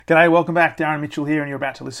G'day, welcome back. Darren Mitchell here, and you're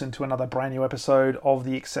about to listen to another brand new episode of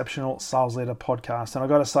the Exceptional Sales Leader podcast. And I've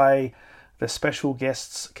got to say, the special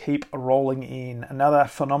guests keep rolling in. Another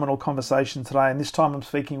phenomenal conversation today, and this time I'm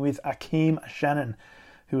speaking with Akeem Shannon,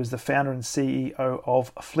 who is the founder and CEO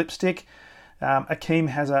of Flipstick. Akeem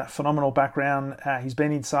has a phenomenal background. He's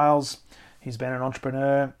been in sales, he's been an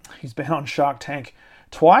entrepreneur, he's been on Shark Tank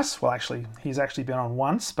twice. Well, actually, he's actually been on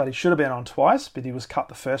once, but he should have been on twice, but he was cut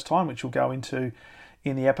the first time, which we'll go into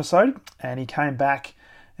in the episode. And he came back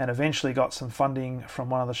and eventually got some funding from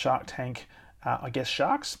one of the Shark Tank,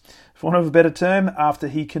 sharks, for want of a better term, after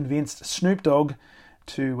he convinced Snoop Dogg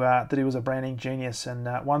that he was a branding genius. And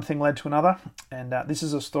one thing led to another. And this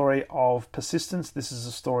is a story of persistence. This is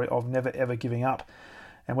a story of never ever giving up.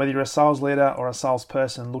 And whether you're a sales leader or a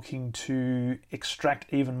salesperson looking to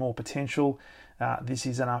extract even more potential, this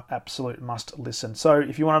is an absolute must listen. So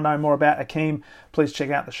if you want to know more about Akeem, please check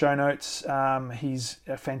out the show notes. He's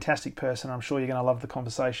a fantastic person. I'm sure you're going to love the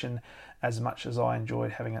conversation as much as I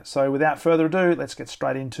enjoyed having it. So without further ado, let's get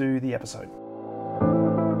straight into the episode.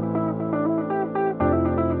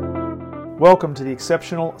 Welcome to the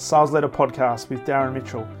Exceptional Sales Leader podcast with Darren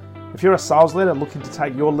Mitchell. If you're a sales leader looking to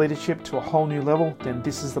take your leadership to a whole new level, then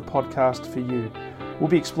this is the podcast for you. We'll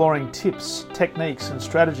be exploring tips, techniques, and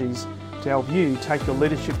strategies to help you take your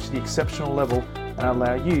leadership to the exceptional level and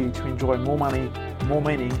allow you to enjoy more money, more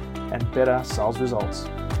meaning, and better sales results.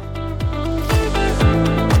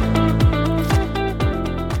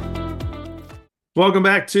 Welcome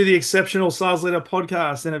back to the Exceptional Sales Leader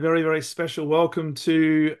podcast, and a very, very special welcome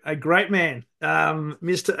to a great man,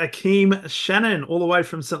 Mr. Akeem Shannon, all the way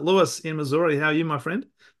from St. Louis in Missouri. How are you, my friend?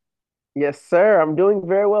 Yes, sir. I'm doing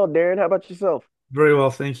very well, Darren. How about yourself? Very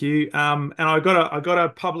well, thank you. And I gotta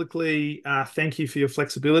publicly thank you for your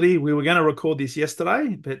flexibility. We were going to record this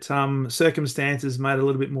yesterday, but circumstances made it a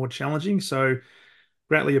little bit more challenging. So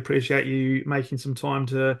greatly appreciate you making some time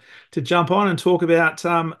to jump on and talk a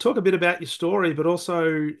bit about your story, but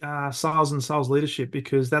also sales and sales leadership,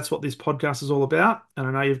 because that's what this podcast is all about. And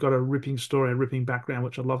I know you've got a ripping story, a ripping background,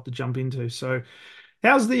 which I'd love to jump into. So,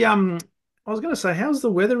 how's the I was going to say, how's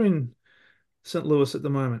the weather in St. Louis at the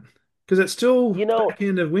moment? Because it's still You know, back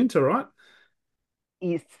end of winter, right?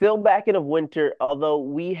 he's still back in of winter, although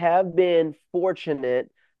we have been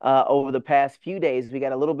fortunate over the past few days. We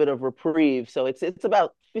got a little bit of reprieve. So it's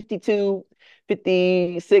about 52,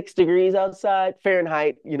 56 degrees outside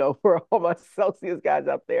Fahrenheit, for all my Celsius guys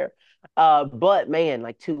out there. But man,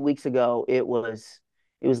 like 2 weeks ago, it was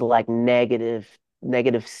like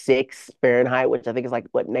 -6 Fahrenheit, which I think is like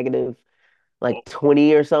what, negative like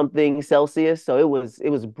 20 or something Celsius. So it was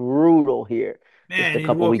brutal here just Man, a you'd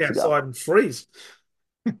couple walk weeks ago. outside and freeze.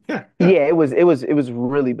 Yeah, it was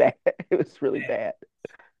really bad. It was really Man. bad.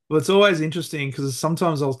 Well, it's always interesting because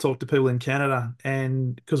sometimes I'll talk to people in Canada,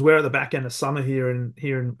 and because we're at the back end of summer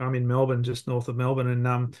I'm in Melbourne, just north of Melbourne,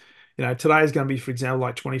 and today is going to be, for example,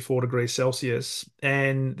 like 24 degrees Celsius,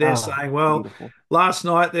 and they're Ah, saying, well, beautiful. last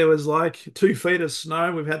night there was like 2 feet of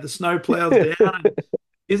snow. We've had the snow plows down.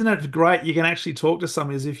 Isn't it great? You can actually talk to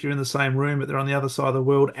someone as if you're in the same room, but they're on the other side of the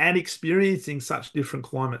world and experiencing such different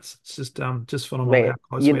climates. It's just phenomenal Man, how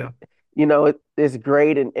close we are. it's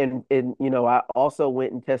great, and I also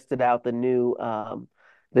went and tested out the new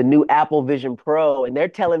Apple Vision Pro, and they're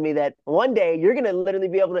telling me that one day you're gonna literally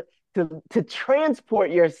be able to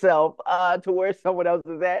transport yourself to where someone else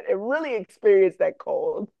is at and really experience that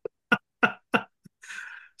cold.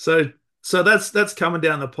 So that's coming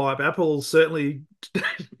down the pipe. Apple will certainly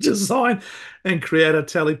design and create a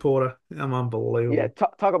teleporter. I'm Yeah, unbelievable.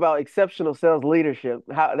 talk about exceptional sales leadership.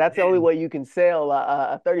 How that's the only Man, way you can sell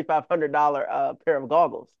a $3,500 pair of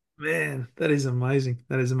goggles. man, that is amazing.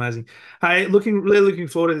 That is amazing. Hey, really looking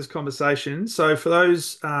forward to this conversation. So for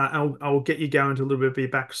those, I'll get you going to a little bit of your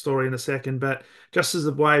backstory in a second, but just as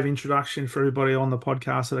a way of introduction for everybody on the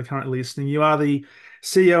podcast that are currently listening, you are the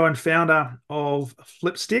CEO and founder of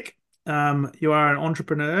Flipstick. You are an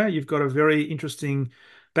entrepreneur. You've got a very interesting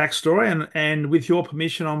backstory, and with your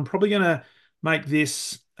permission, I'm probably going to make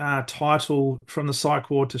this title from the Psych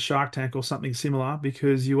ward to Shark Tank or something similar,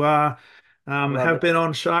 because you Love have it. been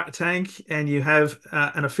on Shark Tank, and you have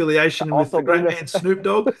an affiliation with Also the bring great us. man Snoop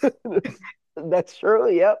Dogg. That's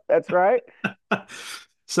true. Yep, that's right.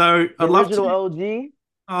 So The I'd love original to. OG.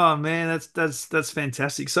 Oh man, that's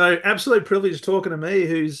fantastic. So absolute privilege talking to me,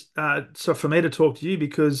 who's so for me to talk to you,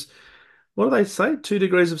 because what do they say? 2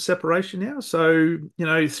 degrees of separation now. So, through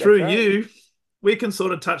That's right. you, we can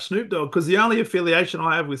sort of touch Snoop Dogg, because the only affiliation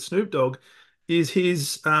I have with Snoop Dogg is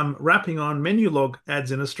his rapping on menu log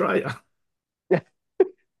ads in Australia.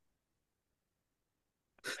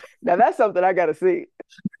 Now that's something I gotta see.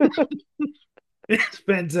 It's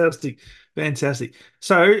fantastic. Fantastic.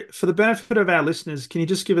 So, for the benefit of our listeners, can you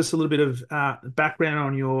just give us a little bit of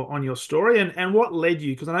background on your story and what led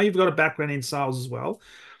you? Because I know you've got a background in sales as well.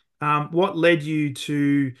 What led you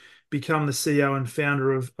to become the CEO and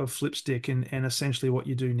founder of Flipstick and essentially what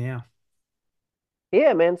you do now?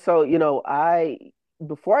 Yeah, man. So, I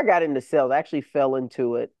before I got into sales, I actually fell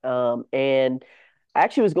into it. And I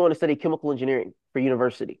actually was going to study chemical engineering for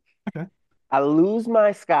university. Okay. I lose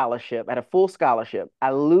my scholarship. I had a full scholarship.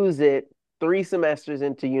 I lose it 3 semesters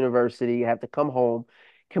into university. I have to come home.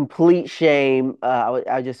 Complete shame.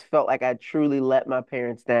 I just felt like I truly let my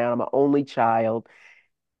parents down. I'm my only child.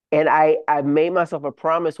 And I made myself a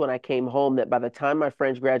promise when I came home that by the time my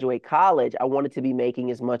friends graduate college, I wanted to be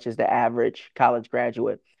making as much as the average college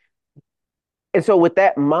graduate. And so with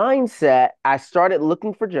that mindset, I started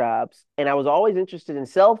looking for jobs and I was always interested in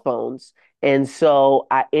cell phones. And so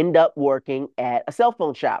I end up working at a cell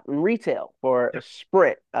phone shop in retail for Yep.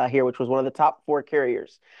 Sprint here, which was one of the top 4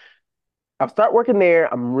 carriers. I start working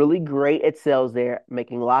there. I'm really great at sales there,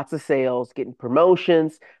 making lots of sales, getting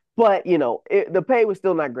promotions. But the pay was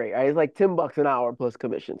still not great. Right? It's like $10 an hour plus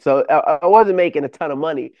commission. So I wasn't making a ton of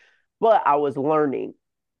money, but I was learning.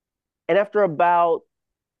 And after about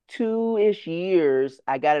 2-ish years,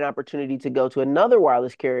 I got an opportunity to go to another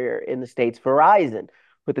wireless carrier in the States, Verizon,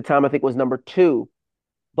 who at the time I think was number two.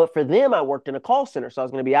 But for them, I worked in a call center. So I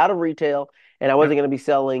was going to be out of retail and I wasn't Yep. going to be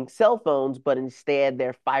selling cell phones, but instead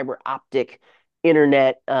their fiber optic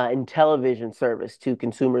internet and television service to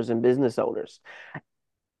consumers and business owners.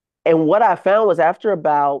 And what I found was after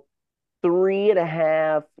about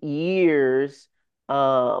 3.5 years,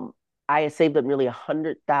 um, I had saved up nearly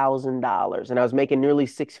 $100,000 and I was making nearly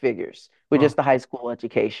 6 figures with just Wow. the high school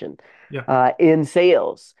education Yeah. in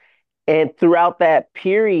sales. And throughout that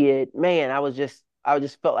period, man, I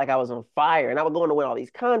just felt like I was on fire. And I was going to win all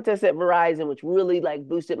these contests at Verizon, which really like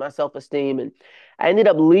boosted my self-esteem. And I ended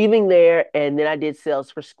up leaving there. And then I did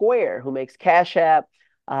sales for Square, who makes Cash App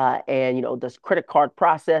and does credit card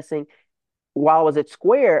processing. While I was at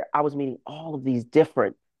Square, I was meeting all of these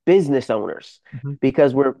different business owners Mhm.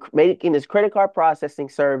 because we're making this credit card processing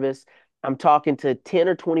service. I'm talking to 10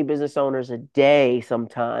 or 20 business owners a day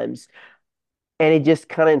sometimes and it just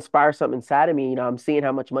kind of inspires something inside of me. I'm seeing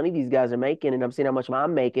how much money these guys are making, and I'm seeing how much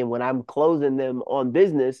I'm making when I'm closing them on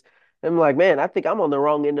business. I'm like, man, I think I'm on the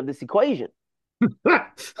wrong end of this equation.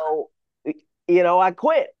 So, I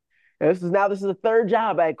quit. And this is the third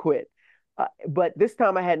job I quit. But this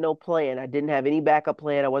time I had no plan. I didn't have any backup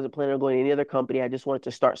plan. I wasn't planning on going to any other company. I just wanted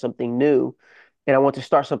to start something new, and I wanted to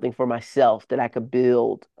start something for myself that I could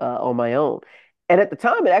build on my own. And at the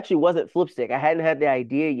time, it actually wasn't Flipstick. I hadn't had the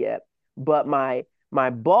idea yet, but my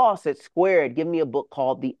boss at Square had given me a book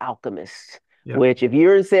called The Alchemist, Yep. which if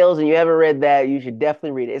you're in sales and you haven't read that, you should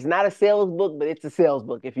definitely read it. It's not a sales book, but it's a sales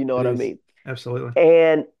book, if you know It what I is. mean. Absolutely.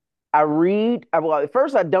 And well, at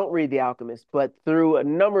first I don't read The Alchemist, but through a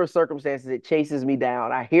number of circumstances, it chases me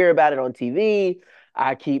down. I hear about it on TV.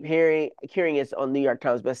 I keep hearing it's on New York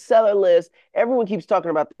Times bestseller list. Everyone keeps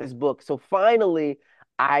talking about this book. So finally,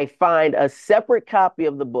 I find a separate copy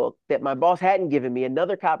of the book that my boss hadn't given me,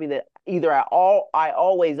 another copy that either I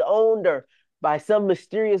always owned or by some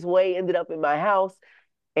mysterious way ended up in my house.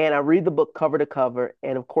 And I read the book cover to cover.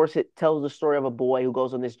 And of course, it tells the story of a boy who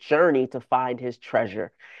goes on this journey to find his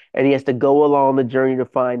treasure. And he has to go along the journey to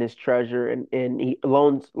find his treasure. And he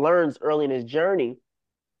learns early in his journey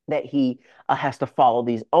that he has to follow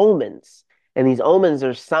these omens. And these omens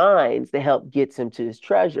are signs that help gets him to his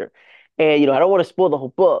treasure. And, I don't want to spoil the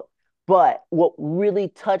whole book, but what really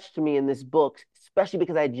touched me in this book, especially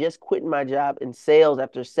because I just quit my job in sales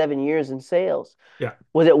after 7 years in sales, Yeah.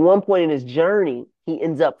 was at one point in his journey, he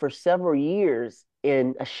ends up for several years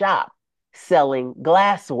in a shop selling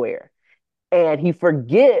glassware. And he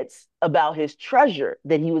forgets about his treasure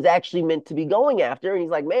that he was actually meant to be going after. And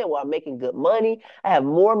he's like, man, well, I'm making good money. I have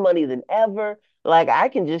more money than ever. Like, I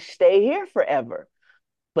can just stay here forever,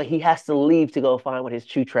 but he has to leave to go find what his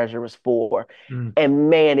true treasure was for. Mm. And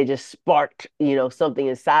man, it just sparked, something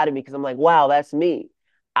inside of me because I'm like, wow, that's me.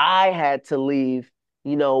 I had to leave,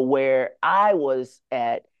 where I was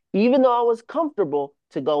at, even though I was comfortable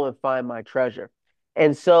to go and find my treasure.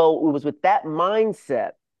 And so it was with that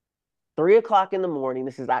mindset 3 o'clock in the morning.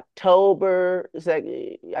 This is October, it's like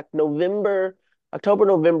November of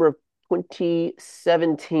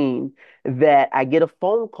 2017, that I get a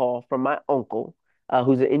phone call from my uncle,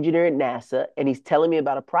 who's an engineer at NASA, and he's telling me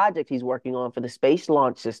about a project he's working on for the Space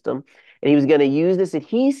Launch System. And he was going to use this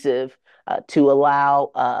adhesive to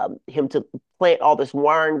allow him to plant all this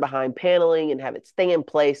wiring behind paneling and have it stay in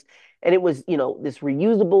place. And it was, this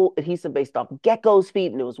reusable adhesive based off gecko's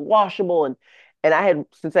feet, and it was washable. And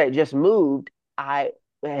since I had just moved, I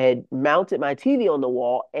had mounted my TV on the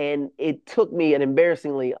wall, and it took me an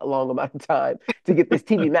embarrassingly long amount of time to get this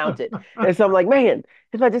TV mounted. And so I'm like, man,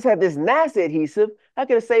 if I just had this NASA adhesive, I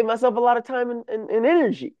could have saved myself a lot of time and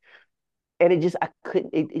energy. And I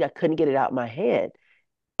couldn't get it out of my head.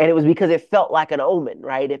 And it was because it felt like an omen,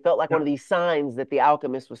 right? It felt like Yeah. one of these signs that the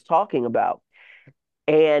alchemist was talking about.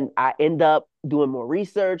 And I end up doing more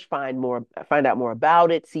research, find out more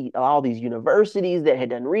about it, see all these universities that had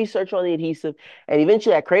done research on the adhesive, and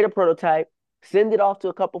eventually I create a prototype, send it off to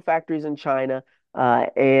a couple factories in China,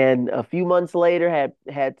 and a few months later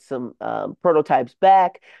had some prototypes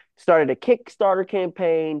back, started a Kickstarter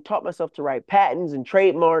campaign, taught myself to write patents and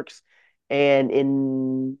trademarks, and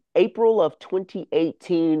in April of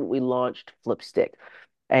 2018 we launched Flipstick,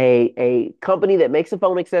 a company that makes a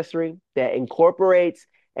phone accessory that incorporates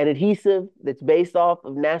an adhesive that's based off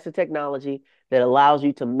of NASA technology that allows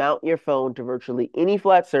you to mount your phone to virtually any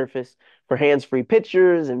flat surface for hands-free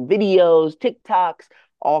pictures and videos, TikToks,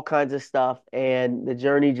 all kinds of stuff. And the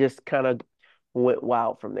journey just kind of went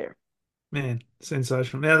wild from there. Man,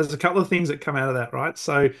 sensational. Now, there's a couple of things that come out of that, right?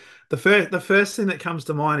 So, the first thing that comes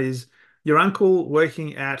to mind is your uncle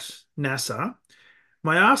working at NASA.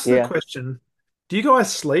 May I ask the Yeah. question, do you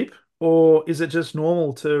guys sleep, or is it just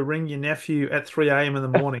normal to ring your nephew at 3 a.m. in the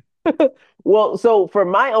morning? Well, so for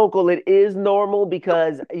my uncle, it is normal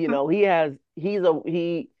because he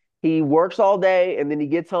works all day and then he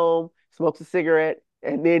gets home, smokes a cigarette,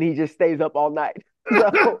 and then he just stays up all night.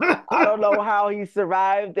 So I don't know how he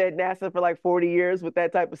survived at NASA for like 40 years with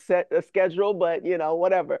that type of schedule, but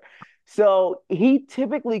whatever. So he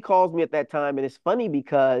typically calls me at that time, and it's funny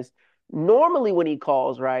because normally when he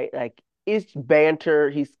calls, right, like it's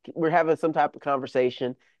banter. We're having some type of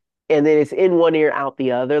conversation, and then it's in one ear, out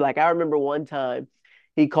the other. Like I remember one time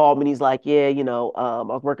he called me and he's like, yeah, I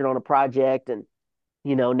was working on a project, and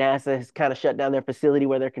NASA has kind of shut down their facility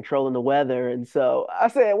where they're controlling the weather. And so I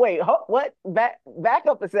said, wait, what? Back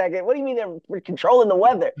up a second. What do you mean they're controlling the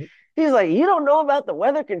weather? He's like, you don't know about the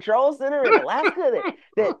Weather Control Center in Alaska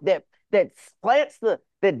that plants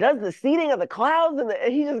that does the seeding of the clouds, and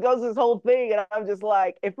he just goes this whole thing, and I'm just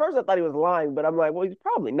like, at first I thought he was lying, but I'm like, well, he's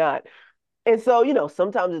probably not. And so,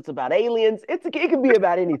 sometimes it's about aliens. It could be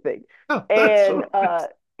about anything. Oh, that's And all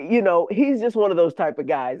right. he's just one of those type of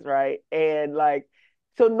guys, right? And like,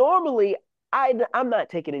 so normally I'm not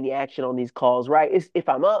taking any action on these calls, right? It's if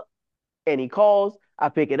I'm up and he calls, I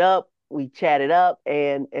pick it up, we chat it up,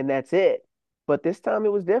 and that's it. But this time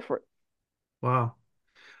it was different. Wow.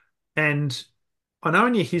 And I know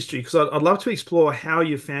in your history, because I'd love to explore how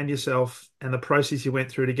you found yourself and the process you went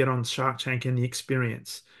through to get on Shark Tank and the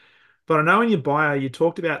experience. But I know in your bio, you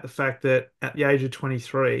talked about the fact that at the age of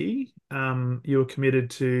 23, you were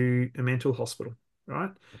committed to a mental hospital,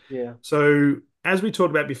 right? Yeah. So, as we talked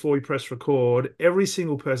about before we press record, every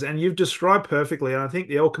single person, and you've described perfectly, and I think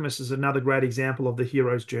The Alchemist is another great example of the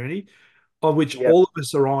hero's journey, of which Yep. all of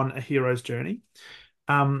us are on a hero's journey.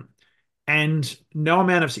 Um, and no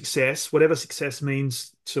amount of success, whatever success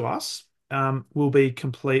means to us, will be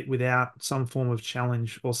complete without some form of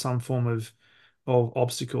challenge or some form of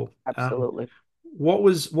obstacle. Absolutely. What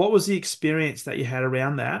was the experience that you had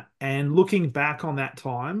around that? And looking back on that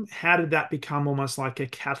time, how did that become almost like a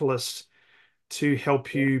catalyst to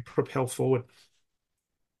help Yeah. you propel forward?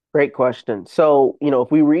 Great question. So,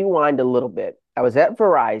 if we rewind a little bit, I was at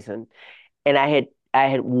Verizon, and I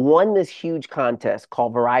had won this huge contest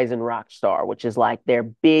called Verizon Rockstar, which is like their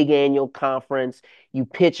big annual conference. You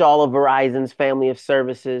pitch all of Verizon's family of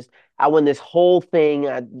services. I won this whole thing.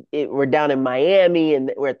 We're down in Miami,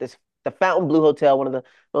 and we're at the Fountain Blue Hotel, one of the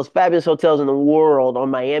most fabulous hotels in the world on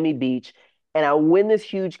Miami Beach. And I win this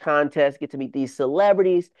huge contest, get to meet these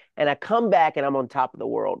celebrities, and I come back and I'm on top of the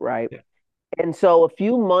world, right? Yeah. And so a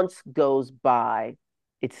few months goes by.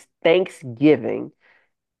 It's Thanksgiving,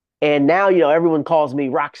 and now, everyone calls me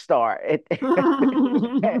rock star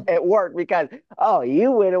at work because, oh,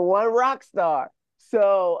 you win and one rock star.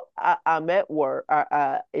 So I'm at work.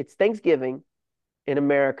 It's Thanksgiving in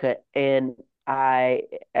America, and I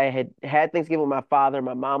had Thanksgiving with my father.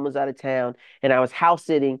 My mom was out of town, and I was house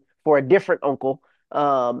sitting for a different uncle,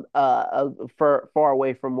 for far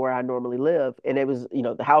away from where I normally live. And it was,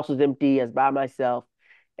 the house was empty. I was by myself,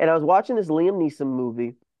 and I was watching this Liam Neeson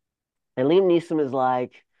movie, and Liam Neeson is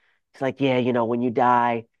like, it's like, yeah, when you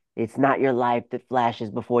die, it's not your life that flashes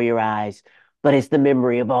before your eyes, but it's the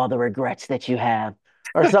memory of all the regrets that you have,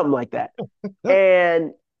 or something like that.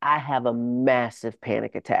 And I have a massive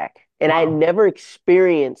panic attack. And I had Wow. never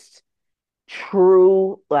experienced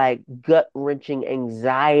true, like, gut-wrenching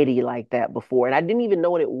anxiety like that before. And I didn't even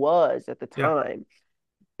know what it was at the Yeah. time.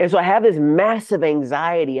 And so I have this massive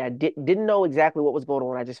anxiety. I didn't know exactly what was going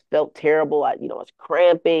on. I just felt terrible. I was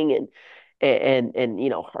cramping and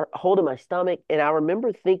holding my stomach. And I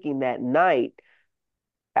remember thinking that night,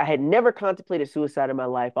 I had never contemplated suicide in my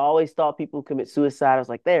life. I always thought people who commit suicide, I was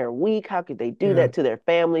like, they're weak. How could they do Yeah. that to their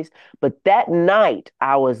families? But that night,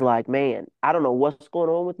 I was like, man, I don't know what's going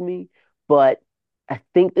on with me, but I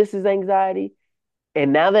think this is anxiety.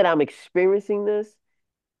 And now that I'm experiencing this,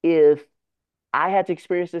 if I had to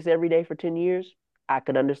experience this every day for 10 years, I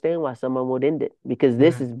could understand why someone would end it because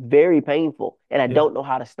this Yeah. is very painful and I Yeah. don't know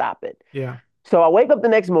how to stop it. Yeah. So I wake up the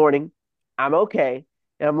next morning, I'm okay.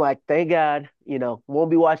 And I'm like, thank God, won't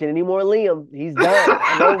be watching any more Liam. He's done.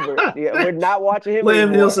 I'm over it. Yeah, we're not watching him Liam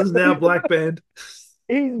anymore. Nielsen's now black banned.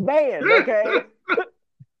 He's banned, okay?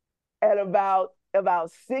 And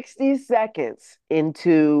about 60 seconds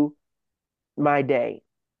into my day,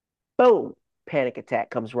 boom, panic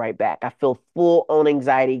attack comes right back. I feel full on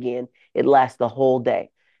anxiety again. It lasts the whole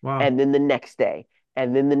day. Wow. And then the next day,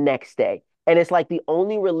 and then the next day. And it's like the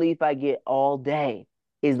only relief I get all day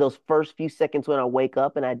is those first few seconds when I wake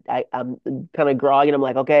up and I'm kind of groggy and I'm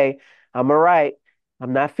like, okay, I'm all right.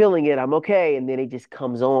 I'm not feeling it. I'm okay. And then it just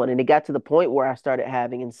comes on. And it got to the point where I started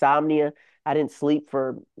having insomnia. I didn't sleep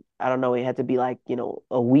for, I don't know, it had to be like,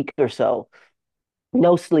 a week or so.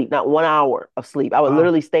 No sleep, not 1 hour of sleep. I would Wow.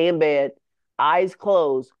 literally stay in bed, eyes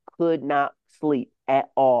closed, could not sleep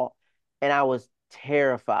at all. And I was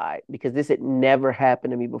terrified because this had never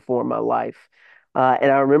happened to me before in my life.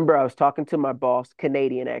 And I remember I was talking to my boss,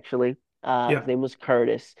 Canadian actually. His Yeah. name was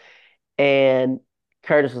Curtis. And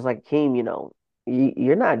Curtis was like, Akeem,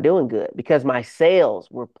 you're not doing good because my sales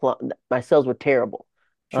were terrible.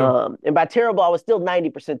 Sure. And by terrible, I was still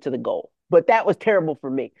 90% to the goal, but that was terrible for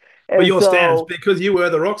me. For And your standards, so because you were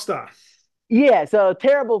the rock star. yeah, so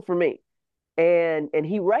terrible for me. And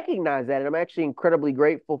he recognized that. And I'm actually incredibly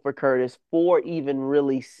grateful for Curtis for even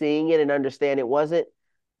really seeing it and understand it wasn't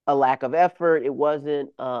a lack of effort. It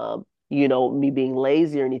wasn't me being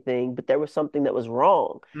lazy or anything, but there was something that was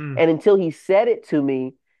wrong. Mm. And until he said it to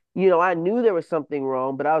me, I knew there was something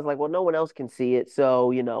wrong, but I was like, well, no one else can see it.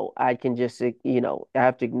 So, I can just, I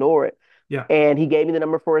have to ignore it. Yeah. And he gave me the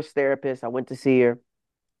number for his therapist. I went to see her.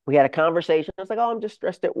 We had a conversation. I was like, oh, I'm just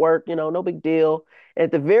stressed at work, no big deal. And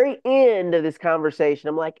at the very end of this conversation,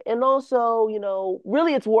 I'm like, and also,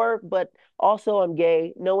 really it's work, but also I'm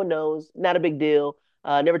gay. No one knows. Not a big deal.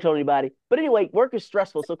 Never told anybody. But anyway, work is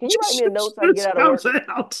stressful. So can you write me a note so I can get Just out of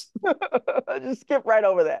comes work? out. Just skip right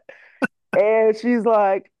over that. And she's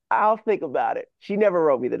like, I'll think about it. She never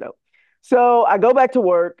wrote me the note. So I go back to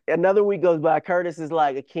work. Another week goes by. Curtis is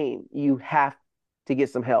like, Akeem, you have to get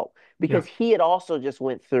some help Yeah. because he had also just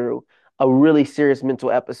went through a really serious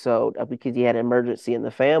mental episode because he had an emergency in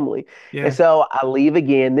the family. And Yeah. so I leave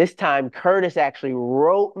again. This time, Curtis actually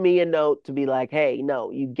wrote me a note to be like, hey,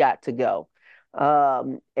 no, you got to go.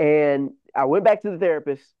 And I went back to the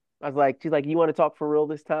therapist. I was like, she's like, you want to talk for real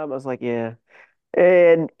this time? I was like, yeah.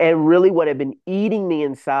 And really what had been eating me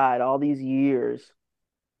inside all these years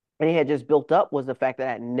and it had just built up was the fact that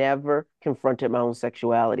I had never confronted my own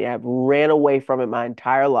sexuality. I ran away from it my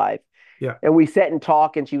entire life. Yeah. And we sat and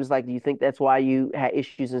talked, and she was like, do you think that's why you had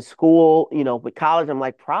issues in school, with college? I'm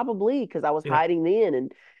like, probably because I was Yeah. hiding then.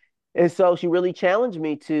 And so she really challenged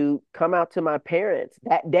me to come out to my parents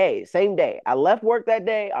that day, same day. I left work that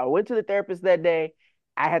day. I went to the therapist that day.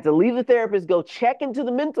 I had to leave the therapist, go check into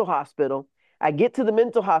the mental hospital. I get to the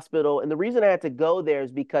mental hospital, and the reason I had to go there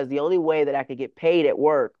is because the only way that I could get paid at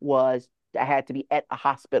work was I had to be at a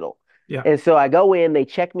hospital. Yeah. And so I go in, they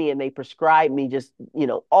check me, and they prescribe me just,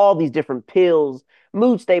 all these different pills,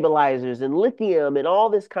 mood stabilizers, and lithium, and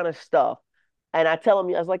all this kind of stuff. And I tell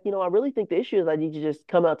him, I was like, I really think the issue is I need you to just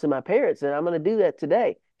come out to my parents, and I'm going to do that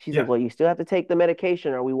today. She's like, Yeah. well, you still have to take the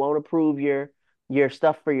medication, or we won't approve your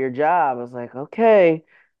stuff for your job. I was like, okay.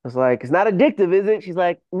 I was like, it's not addictive, is it? She's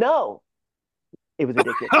like, no, it was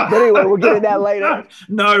addictive. But anyway, we'll get in that later.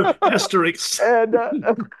 No asterisks. And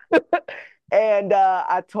and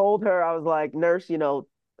I told her, I was like, nurse, I'm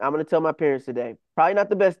gonna tell my parents today. Probably not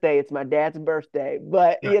the best day. It's my dad's birthday,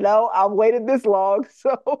 but Yeah. I've waited this long,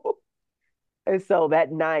 so and so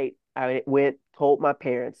that night, I went, told my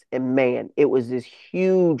parents, and man, it was this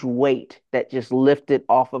huge weight that just lifted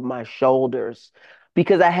off of my shoulders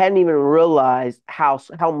because I hadn't even realized how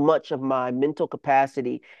much of my mental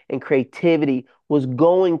capacity and creativity was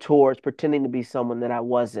going towards pretending to be someone that I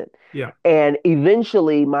wasn't. Yeah. And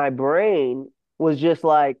eventually, my brain was just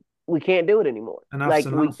like, we can't do it anymore. Enough's Like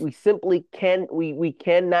enough. we simply can we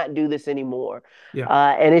cannot do this anymore. Yeah.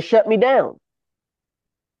 And it shut me down.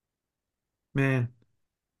 Man.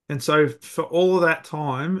 And so for all of that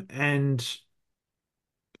time, and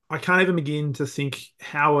I can't even begin to think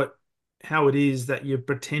how it is that you're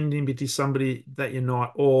pretending to be somebody that you're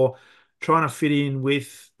not, or trying to fit in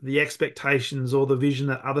with the expectations or the vision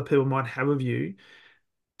that other people might have of you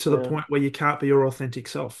to the Yeah. point where you can't be your authentic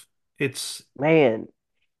self. It's Man.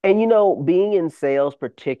 And being in sales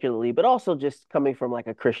particularly, but also just coming from like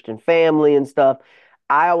a Christian family and stuff,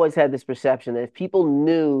 I always had this perception that if people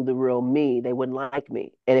knew the real me, they wouldn't like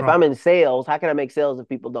me. And if right. I'm in sales, how can I make sales if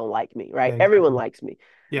people don't like me, Yeah, right? Everyone exactly. likes me.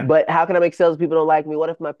 Yeah. But how can I make sales if people don't like me? What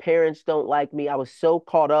if my parents don't like me? I was so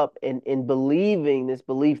caught up in believing this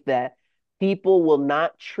belief that people will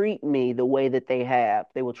not treat me the way that they have.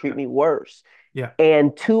 They will treat Yeah. me worse. Yeah.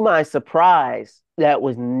 And to my surprise, that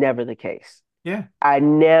was never the case. Yeah. I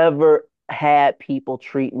never had people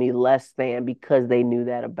treat me less than because they knew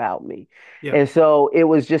that about me. Yeah. And so it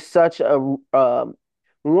was just such a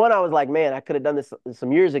one, I was like, man, I could have done this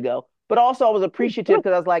some years ago. But also I was appreciative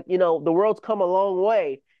because I was like, the world's come a long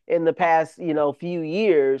way in the past, few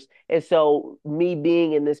years. And so me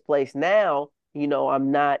being in this place now,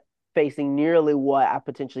 I'm not facing nearly what I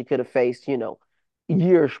potentially could have faced,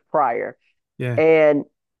 years prior. Yeah. And,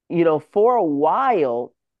 for a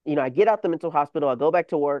while, I get out the mental hospital, I go back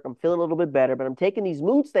to work, I'm feeling a little bit better, but I'm taking these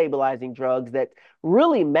mood stabilizing drugs that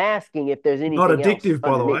really masking if there's Not anything else addictive, by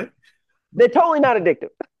the underneath. way. They're totally not addictive.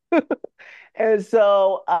 And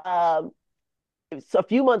so, a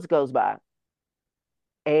few months goes by,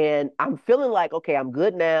 and I'm feeling like, okay, I'm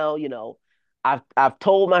good now. I've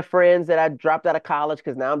told my friends that I dropped out of college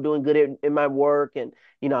because now I'm doing good in my work, and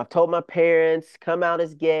I've told my parents, come out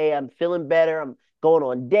as gay. I'm feeling better. I'm going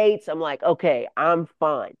on dates. I'm like, okay, I'm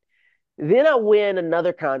fine. Then I win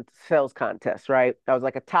another sales contest, right? I was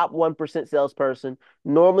like a top 1% salesperson.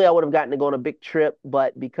 Normally, I would have gotten to go on a big trip,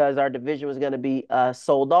 but because our division was going to be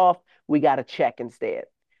sold off, we got a check instead.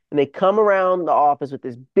 And they come around the office with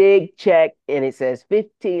this big check, and it says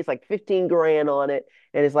 15, it's like 15 grand on it.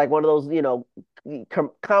 And it's like one of those,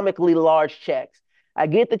 comically large checks. I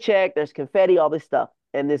get the check, there's confetti, all this stuff.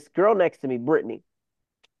 And this girl next to me, Brittany,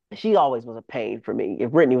 she always was a pain for me.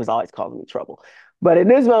 If Brittany was always causing me trouble. But in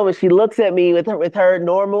this moment, she looks at me with her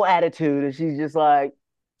normal attitude, and she's just like,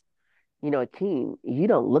 Akeem, you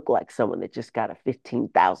don't look like someone that just got a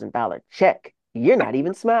 $15,000 check. You're not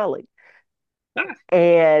even smiling.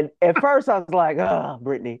 And at first, I was like, oh,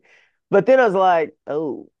 Brittany. But then I was like,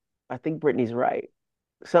 oh, I think Brittany's right.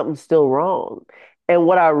 Something's still wrong. And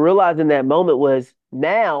what I realized in that moment was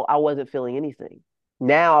now I wasn't feeling anything.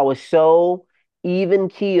 Now I was so even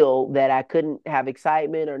keel that I couldn't have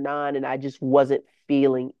excitement or none, and I just wasn't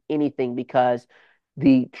feeling anything because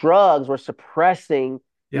the drugs were suppressing,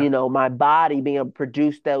 Yeah. my body being able to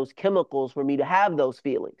produce those chemicals for me to have those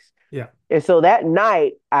feelings. Yeah. And so that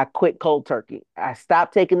night, I quit cold turkey. I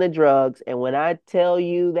stopped taking the drugs. And when I tell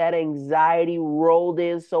you that anxiety rolled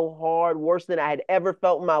in so hard, worse than I had ever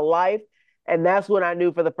felt in my life. And that's when I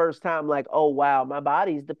knew for the first time, like, oh, wow, my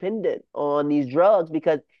body's dependent on these drugs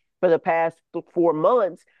because for the past 4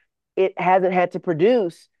 months, it hasn't had to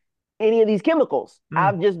produce any of these chemicals. Mm.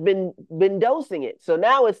 I've just been dosing it. So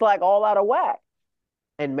now it's like all out of whack.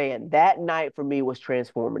 And man, that night for me was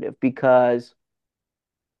transformative because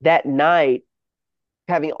that night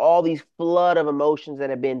having all these flood of emotions that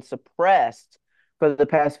have been suppressed for the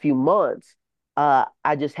past few months,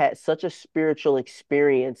 I just had such a spiritual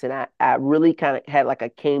experience, and I really kind of had like a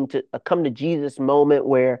come to Jesus moment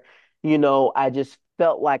where, I just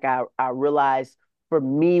felt like I realized for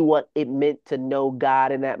me what it meant to know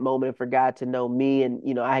God in that moment, and for God to know me,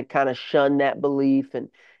 and I had kind of shunned that belief, and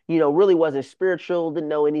really wasn't spiritual, didn't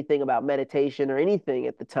know anything about meditation or anything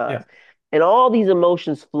at the time. Yeah. And all these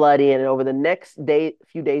emotions flood in. And over the next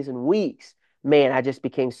few days and weeks, man, I just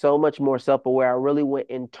became so much more self-aware. I really went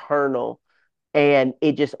internal and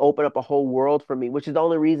it just opened up a whole world for me, which is the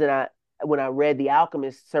only reason when I read The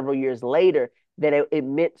Alchemist several years later, that it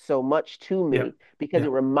meant so much to Yeah. me because Yeah.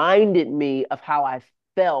 it reminded me of how I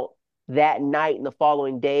felt that night and the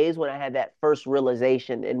following days when I had that first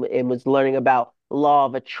realization and was learning about law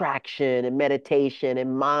of attraction and meditation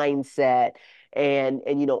and mindset and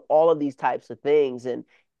all of these types of things. And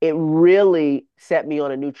it really set me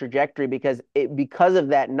on a new trajectory because of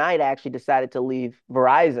that night I actually decided to leave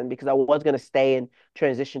Verizon because I was going to stay and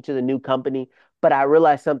transition to the new company. But I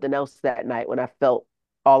realized something else that night when I felt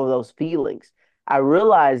all of those feelings. I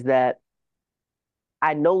realized that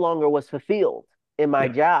I no longer was fulfilled in my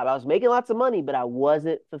Yeah. job. I was making lots of money, but I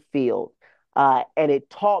wasn't fulfilled. And it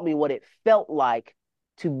taught me what it felt like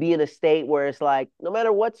to be in a state where it's like, no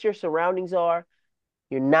matter what your surroundings are,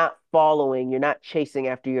 you're not chasing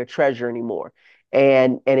after your treasure anymore.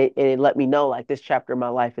 And it let me know like this chapter of my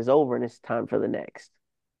life is over and it's time for the next.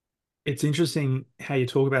 It's interesting how you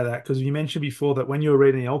talk about that because you mentioned before that when you were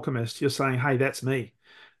reading The Alchemist, you're saying, "Hey, that's me."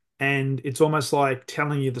 And it's almost like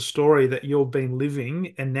telling you the story that you've been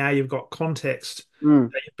living, and now you've got context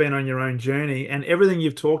Mm, that you've been on your own journey, and everything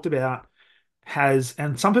you've talked about has.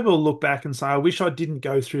 And some people look back and say, "I wish I didn't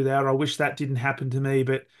go through that, or I wish that didn't happen to me."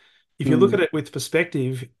 But if you look at mm, it with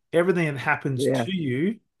perspective, everything that happens yeah, to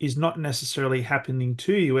you is not necessarily happening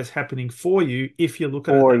to you; it's happening for you if you look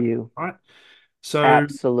at it for that you. way, right? So,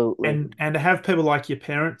 Absolutely. and to have people like your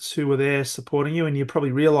parents who were there supporting you, and you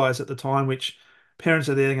probably realize at the time which parents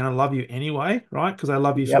are there going to love you anyway, right? Because they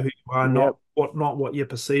love you for who Yep. you are, Yep. not what you're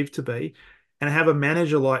perceived to be. And have a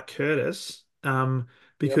manager like Curtis,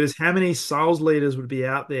 Yep. because how many sales leaders would be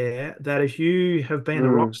out there that if you have been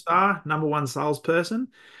a rock Mm, star, number one salesperson,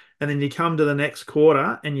 and then you come to the next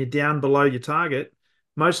quarter and you're down below your target,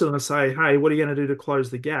 most of them will say, "Hey, what are you going to do to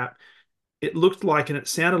close the gap?" It looked like and it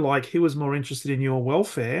sounded like he was more interested in your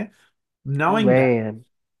welfare. Knowing that, man.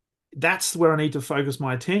 that's where I need to focus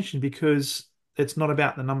my attention because it's not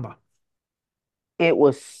about the number. It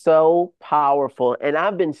was so powerful. And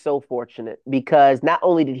I've been so fortunate because not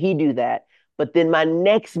only did he do that, but then my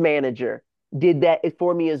next manager did that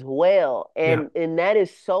for me as well. Yeah, And that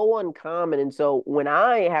is so uncommon. And so when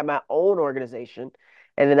I had my own organization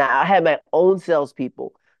and then I had my own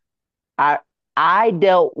salespeople, I I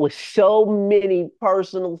dealt with so many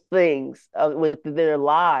personal things with their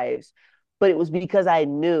lives, but it was because I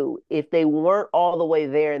knew if they weren't all the way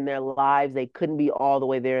there in their lives, they couldn't be all the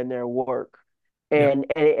way there in their work. yeah,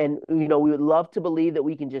 And we would love to believe that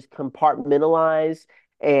we can just compartmentalize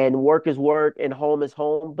and work is work and home is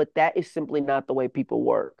home, but that is simply not the way people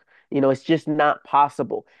work. It's just not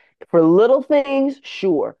possible. For little things,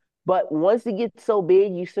 sure, but once it gets so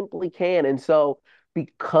big, you simply can. And so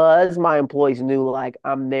because my employees knew like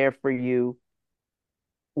I'm there for you,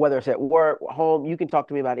 whether it's at work, home, you can talk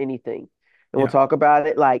to me about anything. And we'll yeah, talk about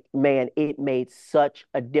it. Like, man, it made such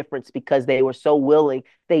a difference because they were so willing.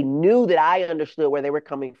 They knew that I understood where they were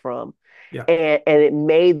coming from. yeah, And it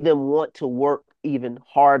made them want to work even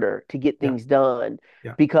harder to get yeah, things done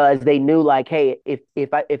yeah. because they knew like, hey,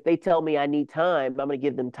 if they tell me I need time, I'm gonna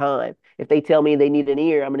give them time. If they tell me they need an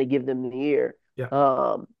ear, I'm gonna give them the ear. Yeah.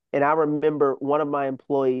 And I remember one of my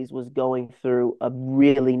employees was going through a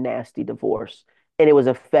really nasty divorce and it was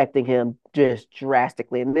affecting him just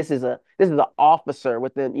drastically. And this is an officer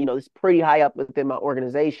within, this pretty high up within my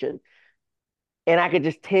organization. And I could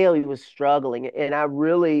just tell he was struggling. And I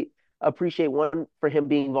really appreciate one for him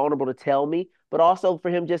being vulnerable to tell me, but also for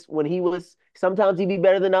him just when he was sometimes he'd be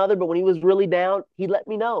better than other, but when he was really down, he let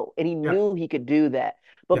me know and he Yeah, knew he could do that.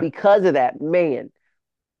 But yeah, because of that, man,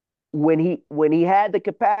 when he had the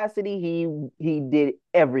capacity, he did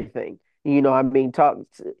everything. I mean, talk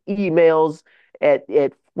emails at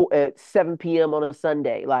 7 p.m. on a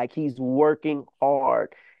Sunday. Like he's working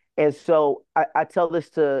hard. And so I tell this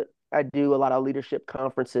to I do a lot of leadership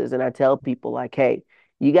conferences and I tell people like, hey,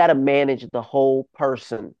 you got to manage the whole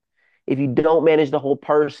person. If you don't manage the whole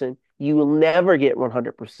person, you will never get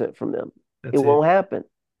 100% from them. It that's it. won't happen.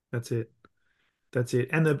 That's it. That's it.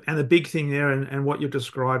 And the big thing there, and what you've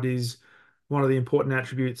described is one of the important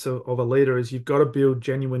attributes of a leader is you've got to build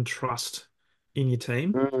genuine trust in your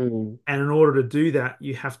team. Mm, And in order to do that,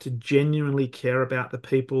 you have to genuinely care about the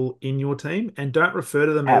people in your team and don't refer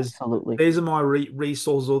to them as absolutely. these are my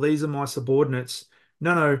resources or these are my subordinates.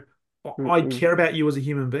 No, no, I Mm-mm. care about you as a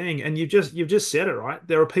human being. And you've just said it, right?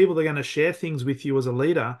 There are people that are going to share things with you as a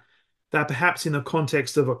leader that perhaps in the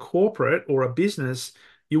context of a corporate or a business,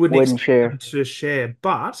 you wouldn't Wouldn't expect them share. to share.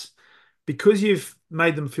 But because you've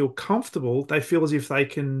made them feel comfortable, they feel as if they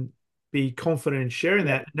can be confident in sharing Yep.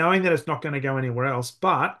 that, knowing that it's not going to go anywhere else.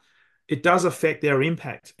 But it does affect their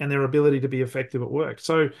impact and their ability to be effective at work.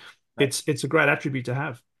 So it's a great attribute to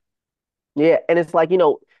have. Yeah, and it's like,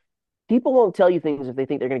 people won't tell you things if they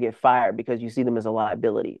think they're going to get fired because you see them as a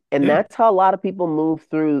liability. And Yeah, that's how a lot of people move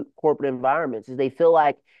through corporate environments is they feel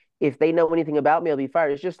like if they know anything about me, I'll be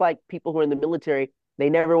fired. It's just like people who are in the military, they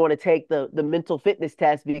never want to take the mental fitness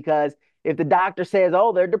test because if the doctor says,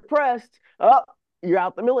 "Oh, they're depressed," oh, you're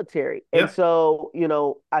out the military. And yeah, so,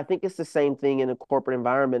 I think it's the same thing in a corporate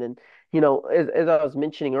environment. And, as I was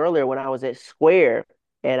mentioning earlier, when I was at Square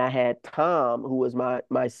and I had Tom, who was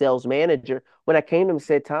my sales manager, when I came to him and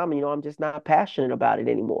said, Tom, I'm just not passionate about it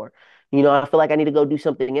anymore. I feel like I need to go do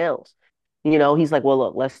something else. He's like, well,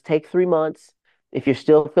 look, let's take 3 months. If you're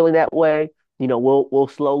still feeling that way, we'll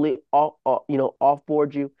slowly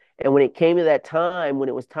offboard you. And when it came to that time, when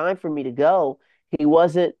it was time for me to go, he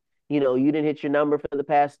wasn't, you didn't hit your number for the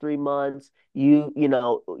past 3 months.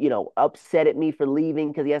 Upset at me for leaving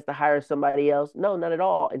because he has to hire somebody else. No, not at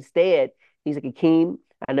all. Instead, he's like, Akeem,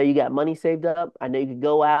 I know you got money saved up. I know you could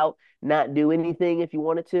go out, not do anything if you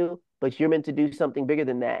wanted to, but you're meant to do something bigger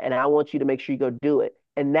than that. And I want you to make sure you go do it.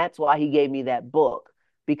 And that's why he gave me that book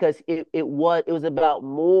because it was about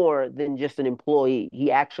more than just an employee.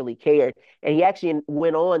 He actually cared. And he actually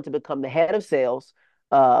went on to become the head of sales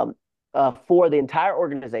um, for the entire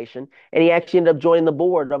organization. And he actually ended up joining the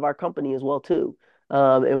board of our company as well, too,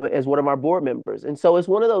 as one of our board members. And so it's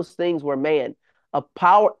one of those things where, man, a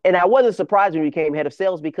power, and I wasn't surprised when he became head of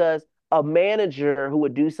sales because a manager who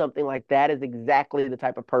would do something like that is exactly the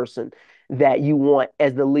type of person that you want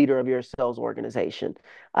as the leader of your sales organization.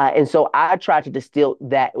 And so I try to distill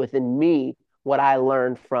that within me, what I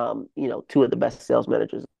learned from, two of the best sales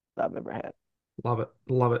managers I've ever had. Love it,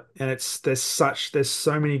 love it. And there's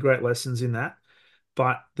so many great lessons in that.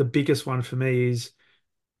 But the biggest one for me is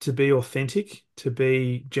to be authentic, to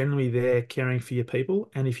be genuinely there caring for your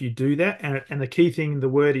people. And if you do that, and the key thing, the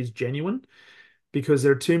word is genuine, because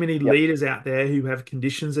there are too many Yep. leaders out there who have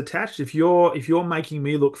conditions attached. If you're making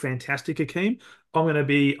me look fantastic, Akeem, I'm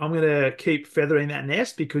gonna keep feathering that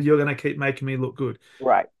nest because you're gonna keep making me look good.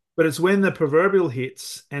 Right. But it's when the proverbial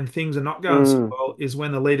hits and things are not going so Mm, well is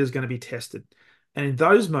when the leader's going to be tested. And in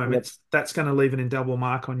those yep. moments, that's going to leave an indelible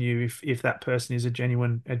mark on you if that person is a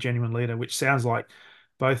genuine leader, which sounds like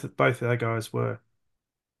both of those guys were.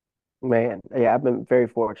 Man. Yeah, I've been very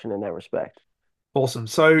fortunate in that respect. Awesome.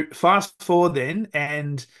 So fast forward then,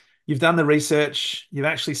 and you've done the research, you've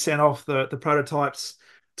actually sent off the prototypes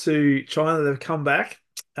to China, they've come back,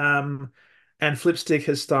 and Flipstick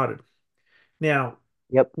has started. Now,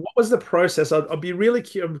 Yep. what was the process? I'd be really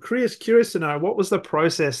I'm curious to know what was the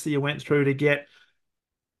process that you went through to get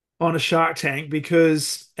on a Shark Tank if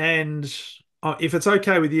it's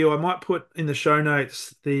okay with you, I might put in the show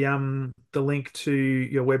notes the link to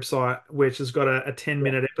your website, which has got a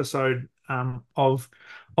 10-minute episode of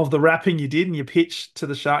the rapping you did and your pitch to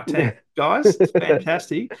the Shark Tank Yeah. guys. It's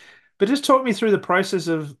fantastic. But just talk me through the process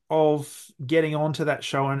of getting onto that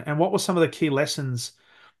show and what were some of the key lessons?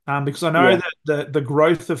 Because I know Yeah, that the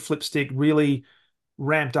growth of Flipstick really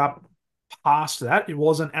ramped up past that. It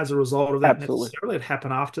wasn't as a result of that absolutely. necessarily. It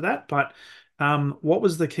happened after that. But what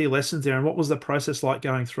was the key lessons there, and what was the process like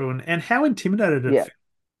going through, and how intimidated it Yeah. felt?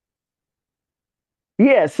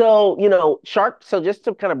 Yeah. So, so just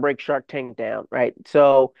to kind of break Shark Tank down, right?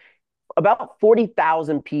 So about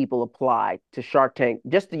 40,000 people apply to Shark Tank,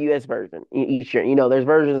 just the US version each year. There's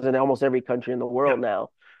versions in almost every country in the world Yep.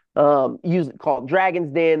 now. Usually called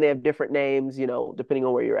Dragon's Den. They have different names, depending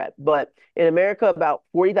on where you're at. But in America, about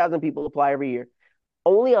 40,000 people apply every year.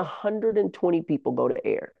 Only 120 people go to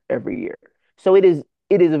air every year. So it is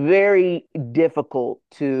very difficult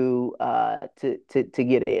to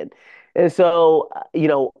get in. And so,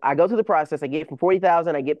 I go through the process. I get from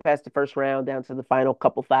 40,000, I get past the first round down to the final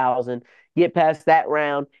couple thousand, get past that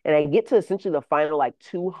round, and I get to essentially the final like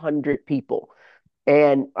 200 people.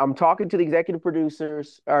 And I'm talking to the executive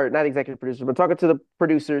producers, or not executive producers, but I'm talking to the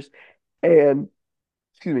producers, and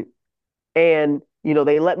excuse me, and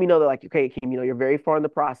they let me know they're like, okay, Akeem, you're very far in the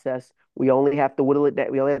process. We only have to whittle it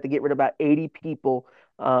down. We only have to get rid of about 80 people.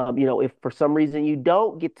 If for some reason you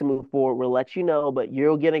don't get to move forward, we'll let you know, but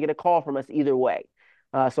you're gonna get a call from us either way.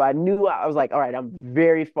 So I knew I was like, all right, I'm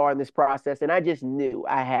very far in this process, and I just knew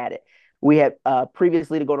I had it. We had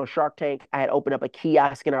previously to go to Shark Tank, I had opened up a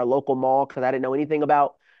kiosk in our local mall because I didn't know anything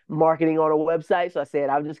about marketing on a website. So I said,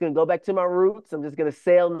 I'm just gonna go back to my roots. I'm just gonna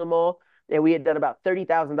sail in the mall and we had done about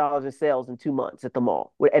 $30,000 in sales in 2 months at the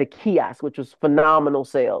mall at a kiosk, which was phenomenal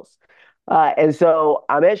sales. And so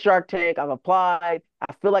I'm at Shark Tank. I've applied.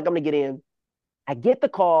 I feel like I'm going to get in. I get the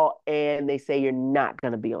call and they say you're not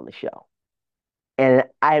going to be on the show. And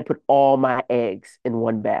I had put all my eggs in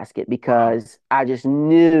one basket Wow. because I just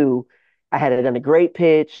knew I had done a great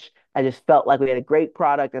pitch. I just felt like we had a great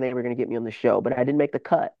product and they were going to get me on the show, but I didn't make the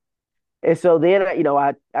cut. And so then,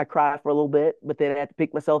 I cried for a little bit, but then I had to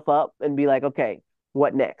pick myself up and be like, okay,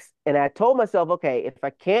 what next? And I told myself, okay, if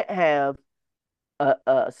I can't have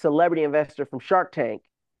a celebrity investor from Shark Tank,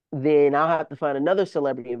 then I'll have to find another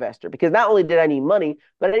celebrity investor because not only did I need money,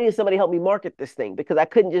 but I needed somebody to help me market this thing because I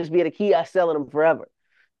couldn't just be at a kiosk selling them forever.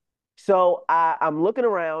 So I'm looking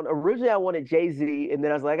around. Originally, I wanted Jay-Z, and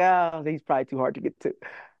then I was like, oh, he's probably too hard to get to.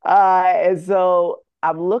 And so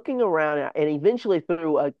I'm looking around, and eventually,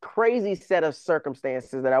 through a crazy set of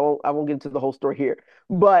circumstances that I won't get into the whole story here,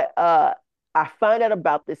 but I find out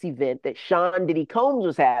about this event that Sean Diddy Combs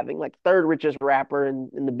was having, like third richest rapper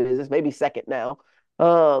in the business, maybe second now.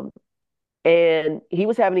 Um, and he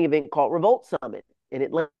was having an event called Revolt Summit in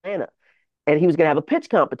Atlanta, and he was going to have a pitch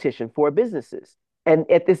competition for businesses. And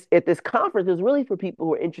at this conference, it was really for people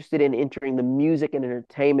who are interested in entering the music and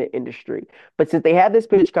entertainment industry. But since they had this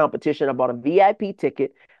pitch competition, I bought a VIP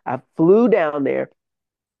ticket. I flew down there,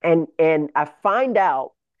 and I find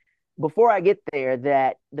out before I get there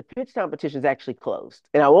that the pitch competition is actually closed,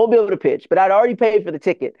 and I won't be able to pitch. But I'd already paid for the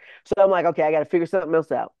ticket, so I'm like, okay, I got to figure something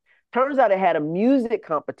else out. Turns out it had a music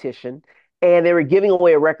competition, and they were giving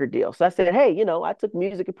away a record deal. So I said, hey, I took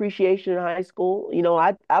music appreciation in high school.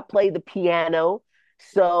 I played the piano.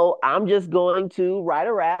 So I'm just going to write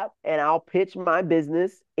a rap and I'll pitch my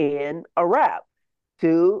business in a rap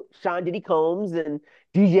to Sean Diddy Combs and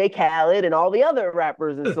DJ Khaled and all the other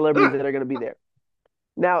rappers and celebrities that are going to be there.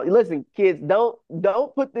 Now, listen, kids,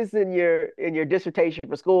 don't put this in your dissertation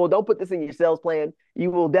for school. Don't put this in your sales plan. You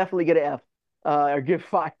will definitely get an F or get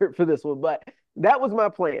fired for this one. But that was my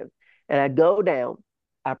plan. And I go down,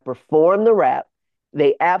 I perform the rap.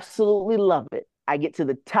 They absolutely love it. I get to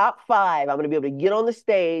the top five. I'm going to be able to get on the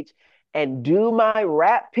stage and do my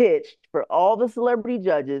rap pitch for all the celebrity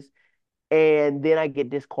judges. And then I get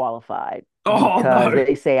disqualified Oh because no.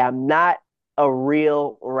 they say I'm not a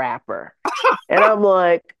real rapper. And I'm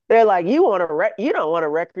like, they're like, you don't want a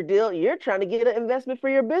record deal. You're trying to get an investment for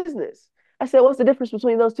your business. I said, what's the difference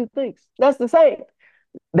between those two things? That's the same.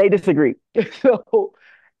 They disagree. So,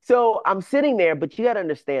 so I'm sitting there, but you got to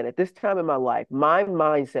understand at this time in my life, my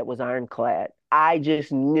mindset was ironclad. I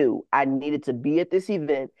just knew I needed to be at this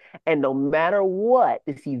event. And no matter what,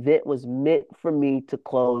 this event was meant for me to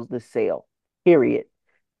close the sale, period.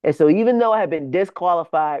 And so even though I had been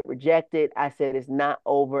disqualified, rejected, I said it's not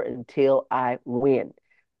over until I win.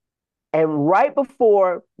 And right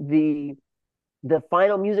before the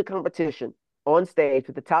final music competition on stage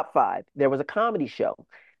with the top five, there was a comedy show.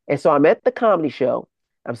 And so I'm at the comedy show.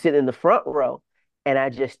 I'm sitting in the front row, and I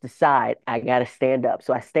just decide I gotta stand up.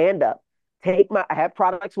 So I stand up, I have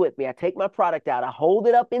products with me. I take my product out, I hold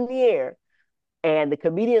it up in the air, and the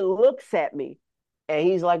comedian looks at me and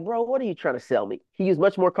he's like, bro, what are you trying to sell me? He used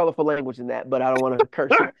much more colorful language than that, but I don't want to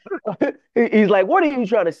curse him. He's like, what are you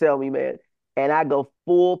trying to sell me, man? And I go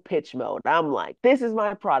full pitch mode. I'm like, this is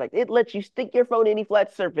my product. It lets you stick your phone in any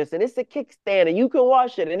flat surface, and it's a kickstand, and you can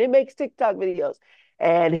wash it, and it makes TikTok videos.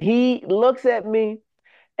 And he looks at me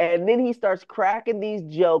and then he starts cracking these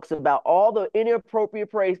jokes about all the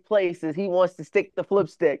inappropriate places he wants to stick the flip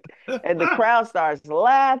stick. And the crowd starts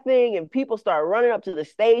laughing, and people start running up to the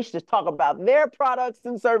stage to talk about their products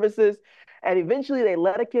and services. And eventually they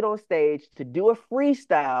let a kid on stage to do a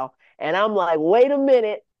freestyle. And I'm like, wait a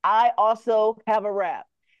minute, I also have a rap.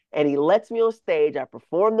 And he lets me on stage. I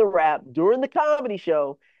perform the rap during the comedy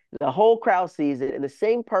show. The whole crowd sees it, and the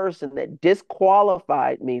same person that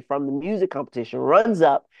disqualified me from the music competition runs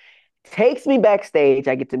up, takes me backstage.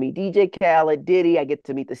 I get to meet DJ Khaled, Diddy. I get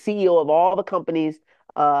to meet the CEO of all the companies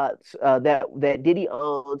that Diddy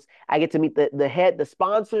owns. I get to meet the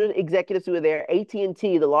sponsor executives who are there.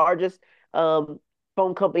 AT&T, the largest phone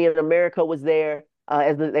company in America, was there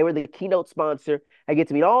they were the keynote sponsor. I get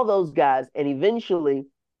to meet all those guys, and eventually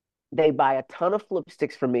they buy a ton of flip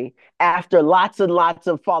sticks from me after lots and lots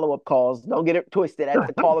of follow-up calls. Don't get it twisted. I have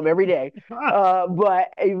to call them every day. But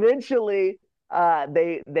eventually,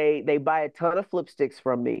 they buy a ton of flip sticks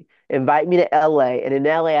from me, invite me to LA, and in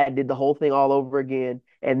LA I did the whole thing all over again.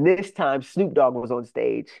 And this time Snoop Dogg was on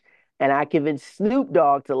stage, and I convinced Snoop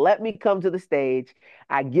Dogg to let me come to the stage.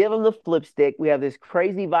 I give him the flip stick. We have this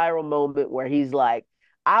crazy viral moment where he's like,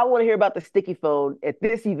 I want to hear about the sticky phone at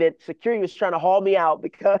this event. Security was trying to haul me out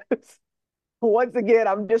because once again,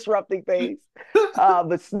 I'm disrupting things.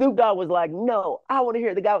 But Snoop Dogg was like, no, I want to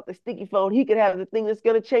hear the guy with the sticky phone. He could have the thing that's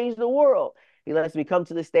going to change the world. He lets me come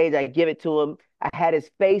to the stage. I give it to him. I had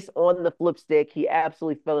his face on the flip stick. He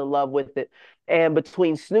absolutely fell in love with it. And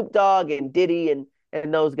between Snoop Dogg and Diddy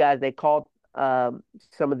and those guys, they called some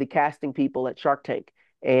of the casting people at Shark Tank,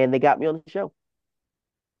 and they got me on the show.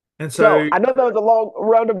 And So so, I know that was a long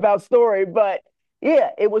roundabout story, but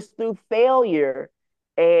yeah, it was through failure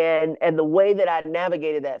and the way that I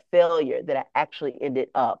navigated that failure that I actually ended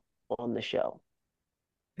up on the show.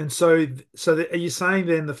 are you saying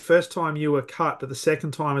then the first time you were cut, but the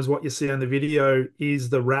second time is what you see on the video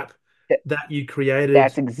is the rap that you created?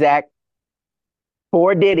 That's exact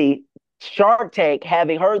for Diddy, Shark Tank,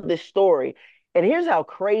 having heard this story. And here's how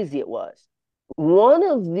crazy it was. One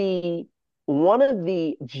of the one of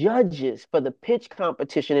the judges for the pitch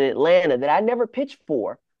competition in Atlanta that I never pitched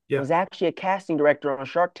for Yeah. was actually a casting director on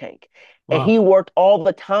Shark Tank. And he Wow. worked all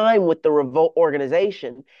the time with the Revolt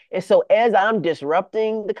organization. And so as I'm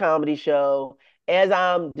disrupting the comedy show, as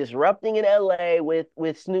I'm disrupting in LA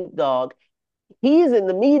with Snoop Dogg, he's in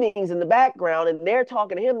the meetings in the background and they're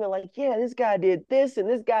talking to him. They're like, yeah, this guy did this and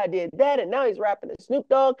this guy did that. And now he's rapping to Snoop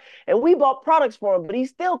Dogg. And we bought products for him, but he's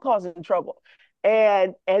still causing trouble.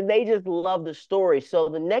 And they just love the story. So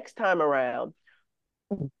the next time around,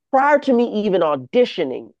 prior to me even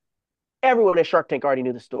auditioning, everyone at Shark Tank already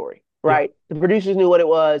knew the story, Yeah. right? The producers knew what it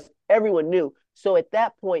was. Everyone knew. So at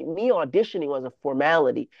that point, me auditioning was a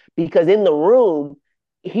formality because in the room,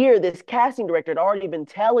 here, this casting director had already been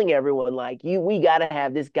telling everyone, like, we got to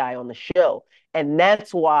have this guy on the show. And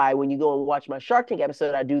that's why when you go and watch my Shark Tank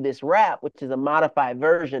episode, I do this rap, which is a modified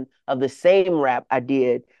version of the same rap I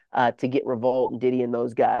did to get Revolt and Diddy and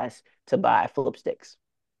those guys to buy flip sticks.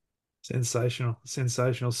 Sensational,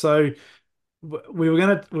 sensational. So we were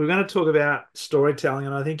gonna talk about storytelling,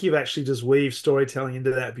 and I think you've actually just weaved storytelling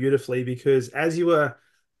into that beautifully because as you were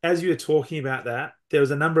talking about that, there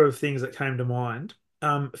was a number of things that came to mind.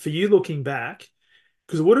 For you looking back,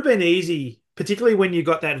 because it would have been easy, particularly when you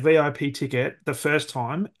got that VIP ticket the first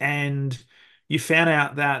time and you found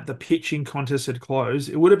out that the pitching contest had closed,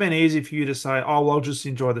 it would have been easy for you to say, "Oh, well, I'll just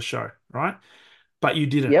enjoy the show," right? But you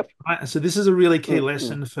didn't. Yep. Right? So this is a really key Mm-mm.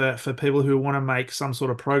 lesson for people who want to make some sort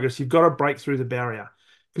of progress. You've got to break through the barrier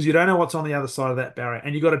because you don't know what's on the other side of that barrier,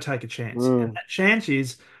 and you've got to take a chance. And Mm. that chance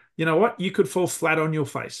is, you know what? You could fall flat on your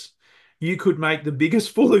face. You could make the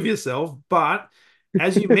biggest fool of yourself, but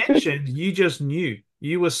as you mentioned, you just knew.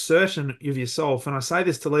 You were certain of yourself. And I say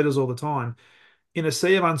this to leaders all the time. In a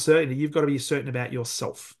sea of uncertainty, you've got to be certain about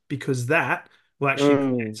yourself because that will actually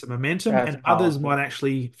create Mm. some momentum That's and others might powerful.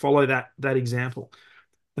 actually follow that example.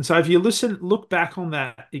 And so if you look back on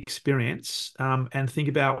that experience, and think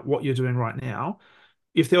about what you're doing right now,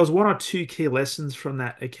 if there was one or two key lessons from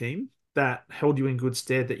that, Akeem, that held you in good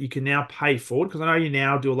stead that you can now pay forward, because I know you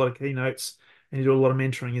now do a lot of keynotes and you do a lot of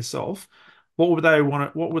mentoring yourself, what would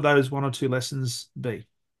those one or two lessons be?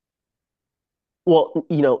 Well,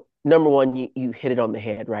 number one, you hit it on the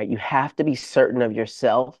head, right? You have to be certain of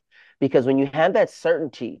yourself because when you have that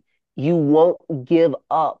certainty, you won't give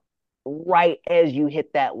up right as you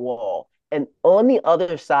hit that wall. And on the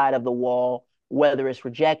other side of the wall, whether it's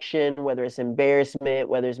rejection, whether it's embarrassment,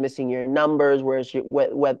 whether it's missing your numbers, where it's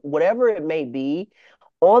whatever it may be,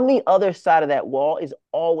 on the other side of that wall is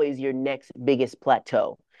always your next biggest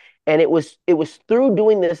plateau. And it was through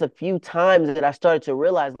doing this a few times that I started to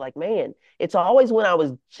realize, like, man, it's always when I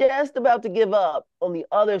was just about to give up. On the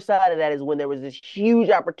other side of that is when there was this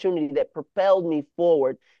huge opportunity that propelled me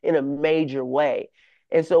forward in a major way.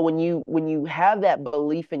 And so when you have that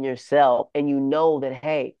belief in yourself and you know that,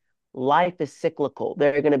 hey, life is cyclical.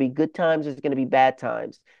 There are going to be good times, there's going to be bad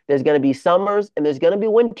times. There's going to be summers and there's going to be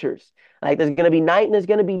winters. Like there's going to be night and there's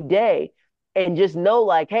going to be day. And just know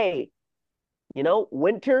like, hey,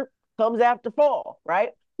 winter comes after fall,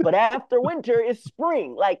 right? But after winter is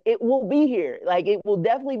spring. Like it will be here. Like it will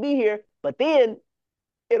definitely be here. But then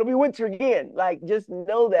it'll be winter again. Like just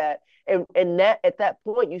know that. And that at that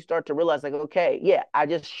point you start to realize, like, okay, yeah, I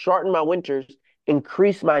just shorten my winters,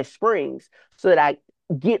 increase my springs so that I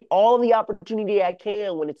get all the opportunity I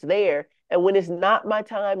can when it's there. And when it's not my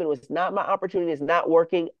time and when it's not my opportunity, it's not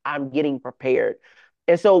working, I'm getting prepared.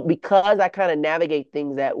 And so because I kind of navigate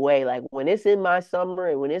things that way, like when it's in my summer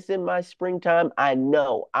and when it's in my springtime, I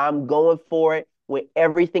know I'm going for it with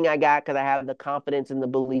everything I got because I have the confidence and the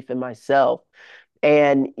belief in myself.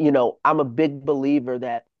 And, I'm a big believer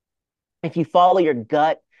that if you follow your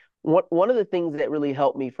gut, one of the things that really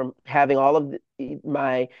helped me from having all of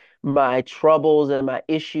my troubles and my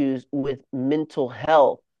issues with mental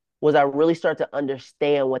health was I really start to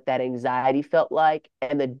understand what that anxiety felt like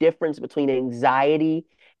and the difference between anxiety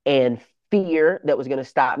and fear that was going to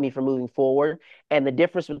stop me from moving forward and the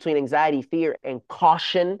difference between anxiety, fear, and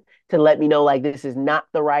caution to let me know like this is not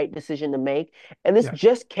the right decision to make. And this Yeah,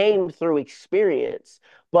 just came through experience.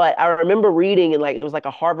 But I remember reading and like it was like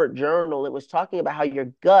a Harvard journal. It was talking about how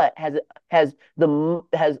your gut has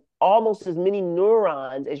almost as many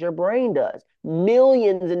neurons as your brain does.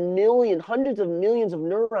 Millions and millions, hundreds of millions of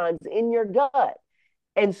neurons in your gut.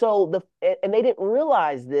 And they didn't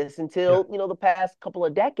realize this yeah, until, the past couple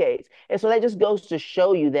of decades. And so that just goes to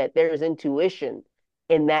show you that there's intuition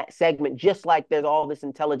in that segment, just like there's all this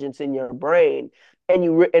intelligence in your brain.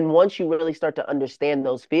 And once you really start to understand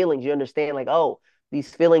those feelings, you understand like, oh,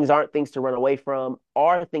 these feelings aren't things to run away from,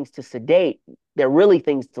 are things to sedate. They're really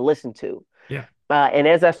things to listen to. yeah, And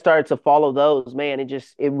as I started to follow those, man, it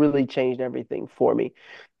really changed everything for me.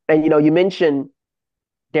 And you mentioned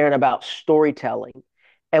Darren about storytelling.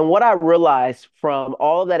 And what I realized from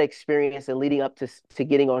all of that experience and leading up to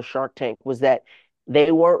getting on Shark Tank was that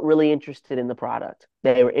they weren't really interested in the product.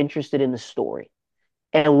 They were interested in the story.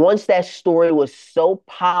 And once that story was so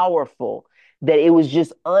powerful that it was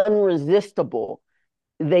just unresistible.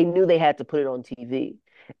 They knew they had to put it on TV.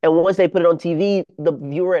 And once they put it on TV, the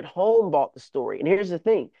viewer at home bought the story. And here's the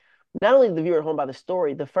thing. Not only did the viewer at home buy the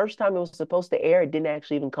story, the first time it was supposed to air, it didn't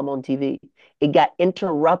actually even come on TV. It got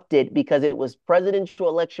interrupted because it was presidential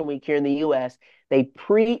election week here in the US. They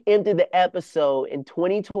preempted the episode in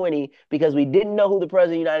 2020 because we didn't know who the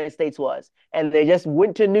president of the United States was. And they just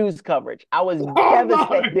went to news coverage. I was Oh no!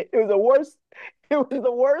 devastated. It was the worst. It was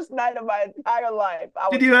the worst night of my entire life. I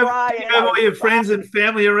Did was you have did crying. you have I all was your sobbing. friends and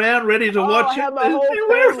family around ready to Oh, I watch it? have my whole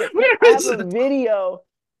family. I Where have is a it? video.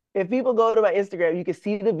 If people go to my Instagram, you can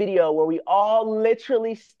see the video where we all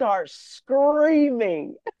literally start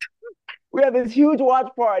screaming. We had this huge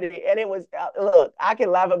watch party, and it was look, I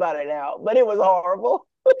can laugh about it now, but it was horrible.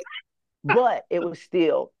 But it was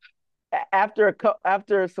still after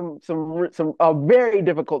after some a very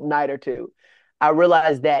difficult night or two, I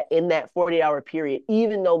realized that in that 40-hour period,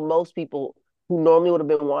 even though most people who normally would have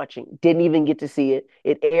been watching didn't even get to see it,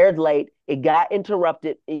 it aired late, it got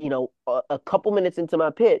interrupted, a couple minutes into my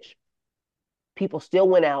pitch, people still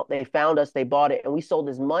went out, they found us, they bought it, and we sold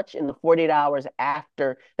as much in the 48 hours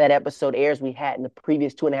after that episode airs we had in the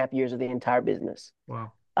previous 2.5 years of the entire business.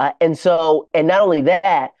 Wow. And not only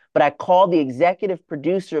that, but I called the executive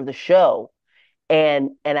producer of the show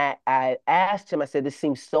and I asked him, I said, this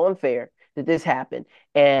seems so unfair that this happened.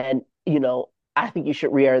 And, I think you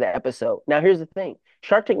should re-air that episode. Now, here's the thing.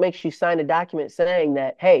 Shark Tank makes you sign a document saying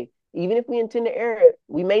that, hey, even if we intend to air it,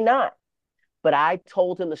 we may not. But I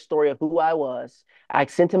told him the story of who I was. I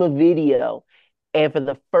sent him a video. And for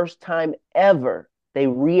the first time ever, they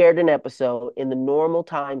re-aired an episode in the normal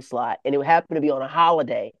time slot. And it happened to be on a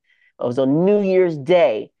holiday. It was on New Year's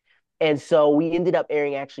Day. And so we ended up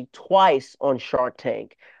airing actually twice on Shark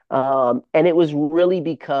Tank. And it was really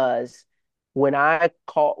because when I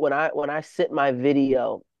sent my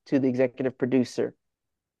video to the executive producer,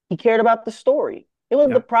 he cared about the story. It was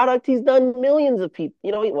the Yeah. product he's done millions of people,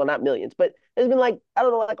 well, not millions, but there's been like, I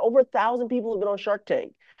don't know, like over 1,000 people have been on Shark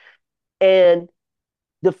Tank. And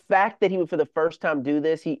the fact that he would for the first time do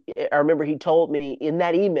this, I remember he told me in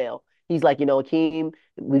that email, he's like, Akeem,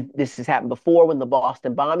 this has happened before when the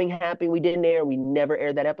Boston bombing happened. We didn't air. We never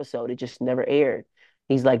aired that episode. It just never aired.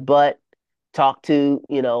 He's like, but talk to,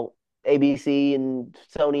 ABC and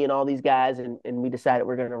Sony and all these guys, and we decided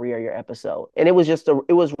we're going to re-air your episode. And it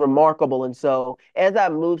was remarkable. And so as I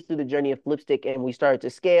moved through the journey of Flipstick and we started to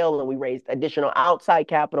scale and we raised additional outside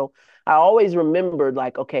capital, I always remembered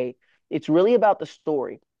like, okay, it's really about the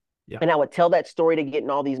story. Yeah. And I would tell that story to get in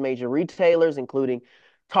all these major retailers, including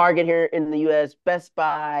Target here in the US, Best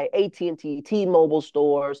Buy, AT&T, T-Mobile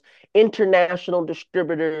stores, international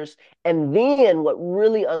distributors. And then what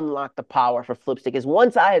really unlocked the power for Flipstick is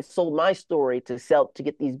once I had sold my story to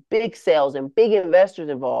get these big sales and big investors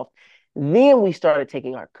involved, then we started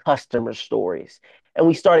taking our customer stories and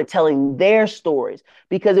we started telling their stories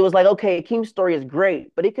because it was like, okay, Akeem's story is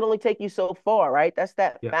great, but it can only take you so far, right? That's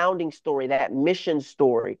that Yeah. founding story, that mission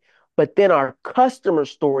story. But then our customer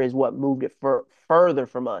story is what moved it further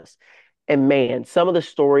from us. And man, some of the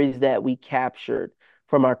stories that we captured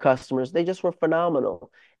from our customers, they just were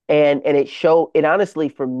phenomenal. And it honestly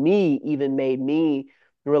for me even made me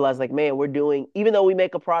realize like, man, even though we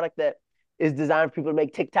make a product that is designed for people to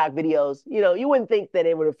make TikTok videos, you wouldn't think that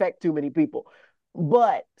it would affect too many people.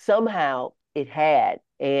 But somehow it had.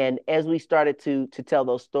 And as we started to tell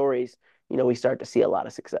those stories, we started to see a lot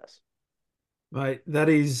of success. Mate, that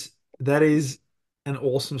is an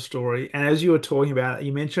awesome story. And as you were talking about it,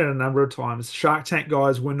 you mentioned it a number of times, Shark Tank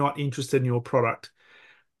guys were not interested in your product,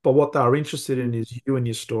 but what they are interested in is you and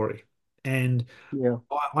your story. And Yeah.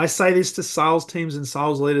 I say this to sales teams and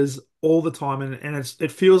sales leaders all the time, and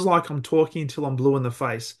it feels like I'm talking until I'm blue in the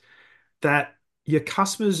face, that your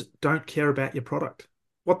customers don't care about your product.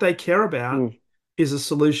 What they care about Mm. is a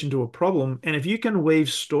solution to a problem. And if you can weave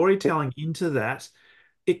storytelling into that,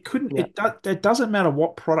 Yeah. it doesn't matter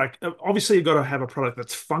what product. Obviously, you've got to have a product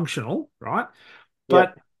that's functional, right?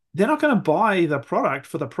 Yep. But they're not going to buy the product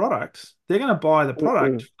for the product. They're going to buy the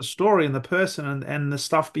product, Mm-mm. the story, and the person and the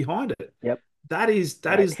stuff behind it. Yep. That Right. is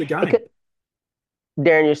the It game. could,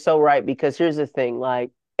 Darren, you're so right because here's the thing,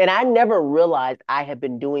 like, and I never realized I had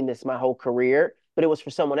been doing this my whole career, but it was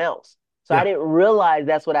for someone else. So I Yeah. didn't realize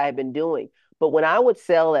that's what I had been doing. But when I would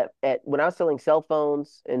sell at when I was selling cell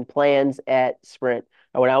phones and plans at Sprint,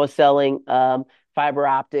 or when I was selling fiber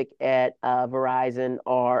optic at Verizon,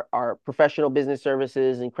 or our professional business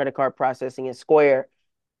services and credit card processing at Square,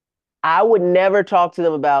 I would never talk to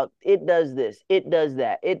them about it does this, it does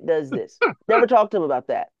that, it does this. Never talk to them about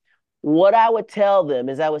that. What I would tell them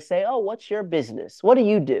is I would say, "Oh, what's your business? What do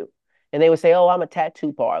you do?" And they would say, "Oh, I'm a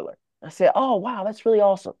tattoo parlor." I said, oh, wow, that's really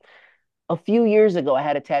awesome. A few years ago, I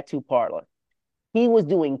had a tattoo parlor. He was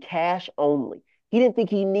doing cash only. He didn't think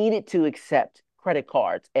he needed to accept credit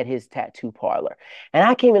cards at his tattoo parlor. And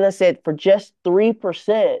I came in and I said, for just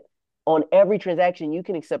 3% on every transaction, you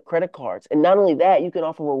can accept credit cards. And not only that, you can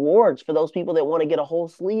offer rewards for those people that want to get a whole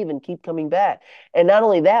sleeve and keep coming back. And not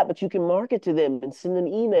only that, but you can market to them and send them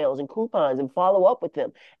emails and coupons and follow up with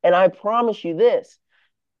them. And I promise you this,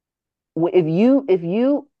 if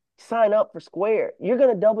you sign up for Square, you're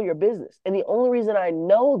going to double your business. And the only reason I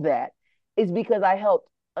know that is because I helped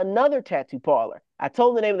another tattoo parlor. I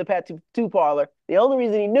told him the name of the tattoo parlor. The only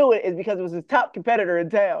reason he knew it is because it was his top competitor in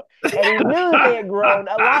town. And he knew that they had grown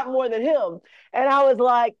a lot more than him. And I was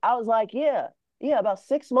like, yeah, yeah, about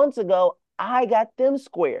 6 months ago, I got them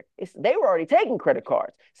Square. They were already taking credit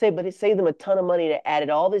cards. But it saved them a ton of money that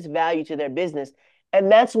added all this value to their business. And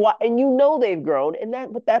that's why, and they've grown,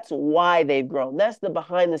 but that's why they've grown. That's the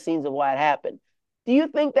behind the scenes of why it happened. Do you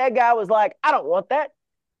think that guy was like, I don't want that?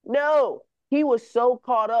 No, he was so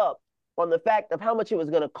caught up on the fact of how much it was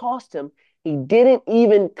going to cost him, he didn't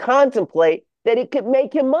even contemplate that it could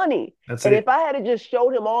make him money. That's And it. if I had just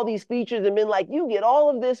showed him all these features and been like, you get all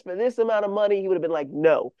of this for this amount of money, he would have been like,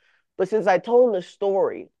 no. But since I told him the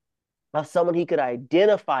story of someone he could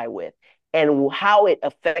identify with and how it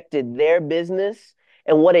affected their business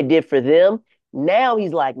and what it did for them. Now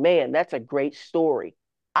he's like, man, that's a great story.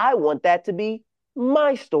 I want that to be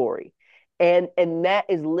my story. And that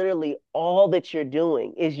is literally all that you're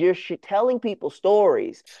doing is you're telling people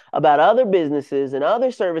stories about other businesses and other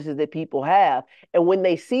services that people have. And when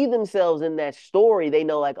they see themselves in that story, they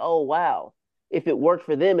know like, oh, wow, if it worked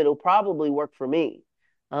for them, it'll probably work for me.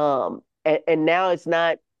 And now it's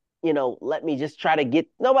not, let me just try to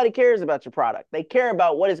nobody cares about your product. They care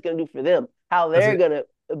about what it's going to do for them, how That's they're it. going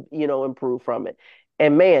to, improve from it.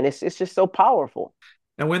 And man, it's just so powerful.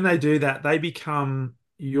 And when they do that, they become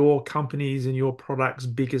your company's and your product's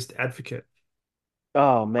biggest advocate.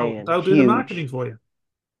 Oh Oh, man, they'll do the marketing huge. for you.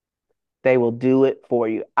 They will do it for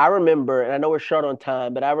you. I remember, and I know we're short on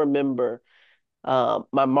time, but I remember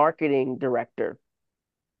my marketing director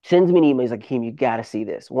sends me an email. He's like, Akeem, you got to see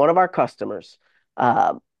this. One of our customers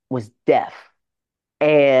uh, was deaf,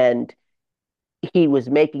 and he was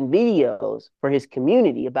making videos for his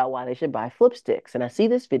community about why they should buy flip sticks. And I see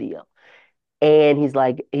this video. And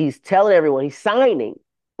he's telling everyone, he's signing,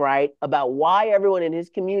 right, about why everyone in his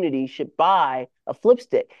community should buy a flip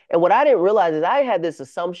stick. And what I didn't realize is I had this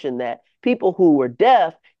assumption that people who were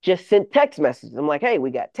deaf just sent text messages. I'm like, hey, we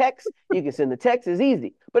got text. You can send the text, it's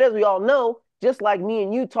easy. But as we all know, just like me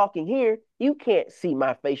and you talking here, you can't see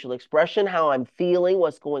my facial expression, how I'm feeling,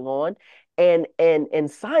 what's going on. And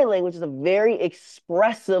sign language is a very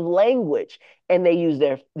expressive language. And they use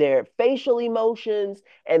their facial emotions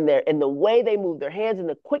and the way they move their hands and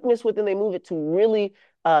the quickness with them they move it to really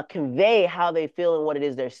convey how they feel and what it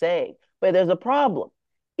is they're saying. But there's a problem.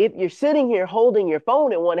 If you're sitting here holding your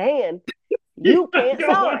phone in one hand, You you have can't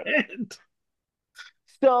got one sign. hand.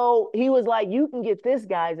 So he was like, you can get this,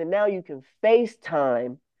 guys, and now you can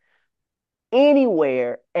FaceTime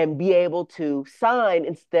anywhere and be able to sign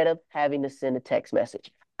instead of having to send a text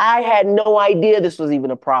message. I had no idea this was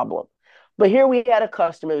even a problem. But here we had a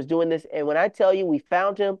customer who was doing this. And when I tell you, we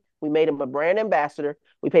found him, we made him a brand ambassador,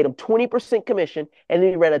 we paid him 20% commission, and then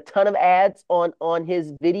he ran a ton of ads on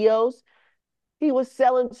his videos. He was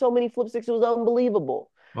selling so many flip sticks, it was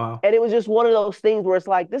unbelievable. Wow. And it was just one of those things where it's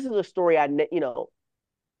like, this is a story I never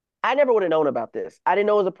would have known about this. I didn't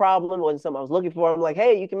know it was a problem. It wasn't something I was looking for. I'm like,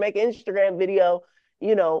 hey, you can make an Instagram video,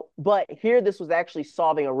 but here this was actually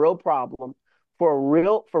solving a real problem for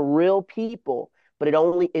real people, but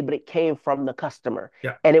it came from the customer.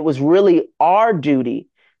 Yeah. And it was really our duty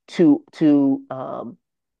to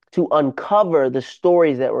uncover the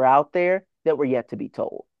stories that were out there that were yet to be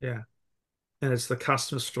told. Yeah. And it's the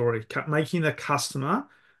customer story, making the customer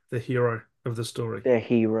the hero of the story. Their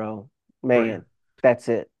hero. Brilliant. Man, that's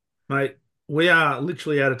it. Mate, we are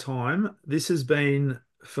literally out of time. This has been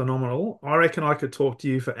phenomenal. I reckon I could talk to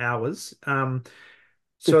you for hours.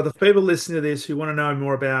 So the people listening to this who want to know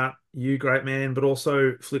more about you, great man, but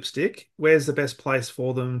also Flipstick, where's the best place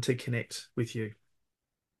for them to connect with you?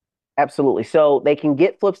 Absolutely. So they can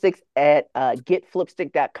get flipsticks at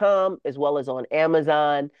getflipstick.com as well as on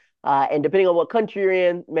Amazon. And depending on what country you're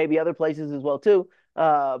in, maybe other places as well too.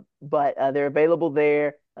 But they're available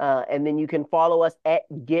there. And then you can follow us at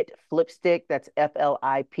Get Flipstick. That's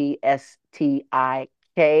FLIPSTIK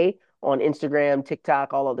on Instagram,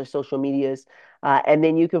 TikTok, all other social medias. And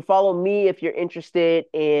then you can follow me if you're interested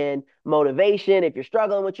in motivation, if you're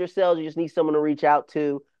struggling with your sales, you just need someone to reach out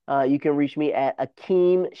to. You can reach me at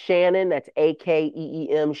Akeem Shannon. That's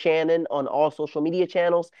Akeem Shannon on all social media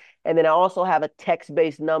channels. And then I also have a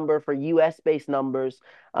text-based number for US-based numbers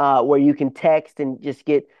where you can text and just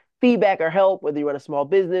get feedback or help, whether you run a small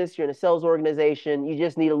business, you're in a sales organization, you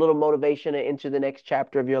just need a little motivation to enter the next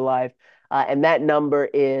chapter of your life. And that number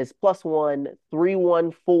is +1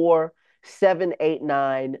 314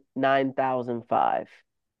 789 9005.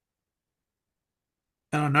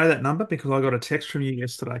 And I know that number because I got a text from you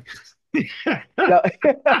yesterday. No.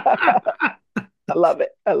 I love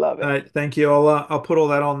it. I love it. Thank you. I'll put all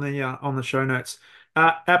that on the show notes.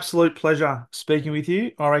 Absolute pleasure speaking with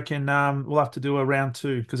you. I reckon we'll have to do a round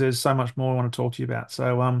two because there's so much more I want to talk to you about.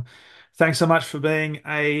 So thanks so much for being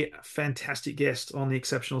a fantastic guest on the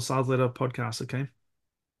Exceptional Sales Leader podcast. Okay.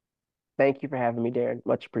 Thank you for having me, Darren.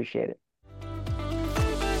 Much appreciated.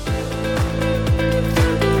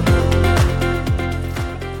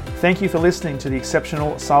 Thank you for listening to the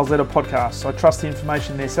Exceptional Sales Leader podcast. I trust the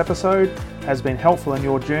information in this episode has been helpful in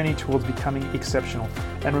your journey towards becoming exceptional.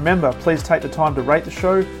 And remember, please take the time to rate the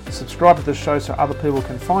show, subscribe to the show so other people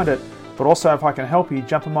can find it. But also, if I can help you,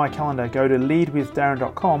 jump on my calendar, go to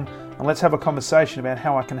leadwithdarren.com and let's have a conversation about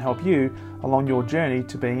how I can help you along your journey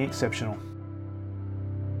to being exceptional.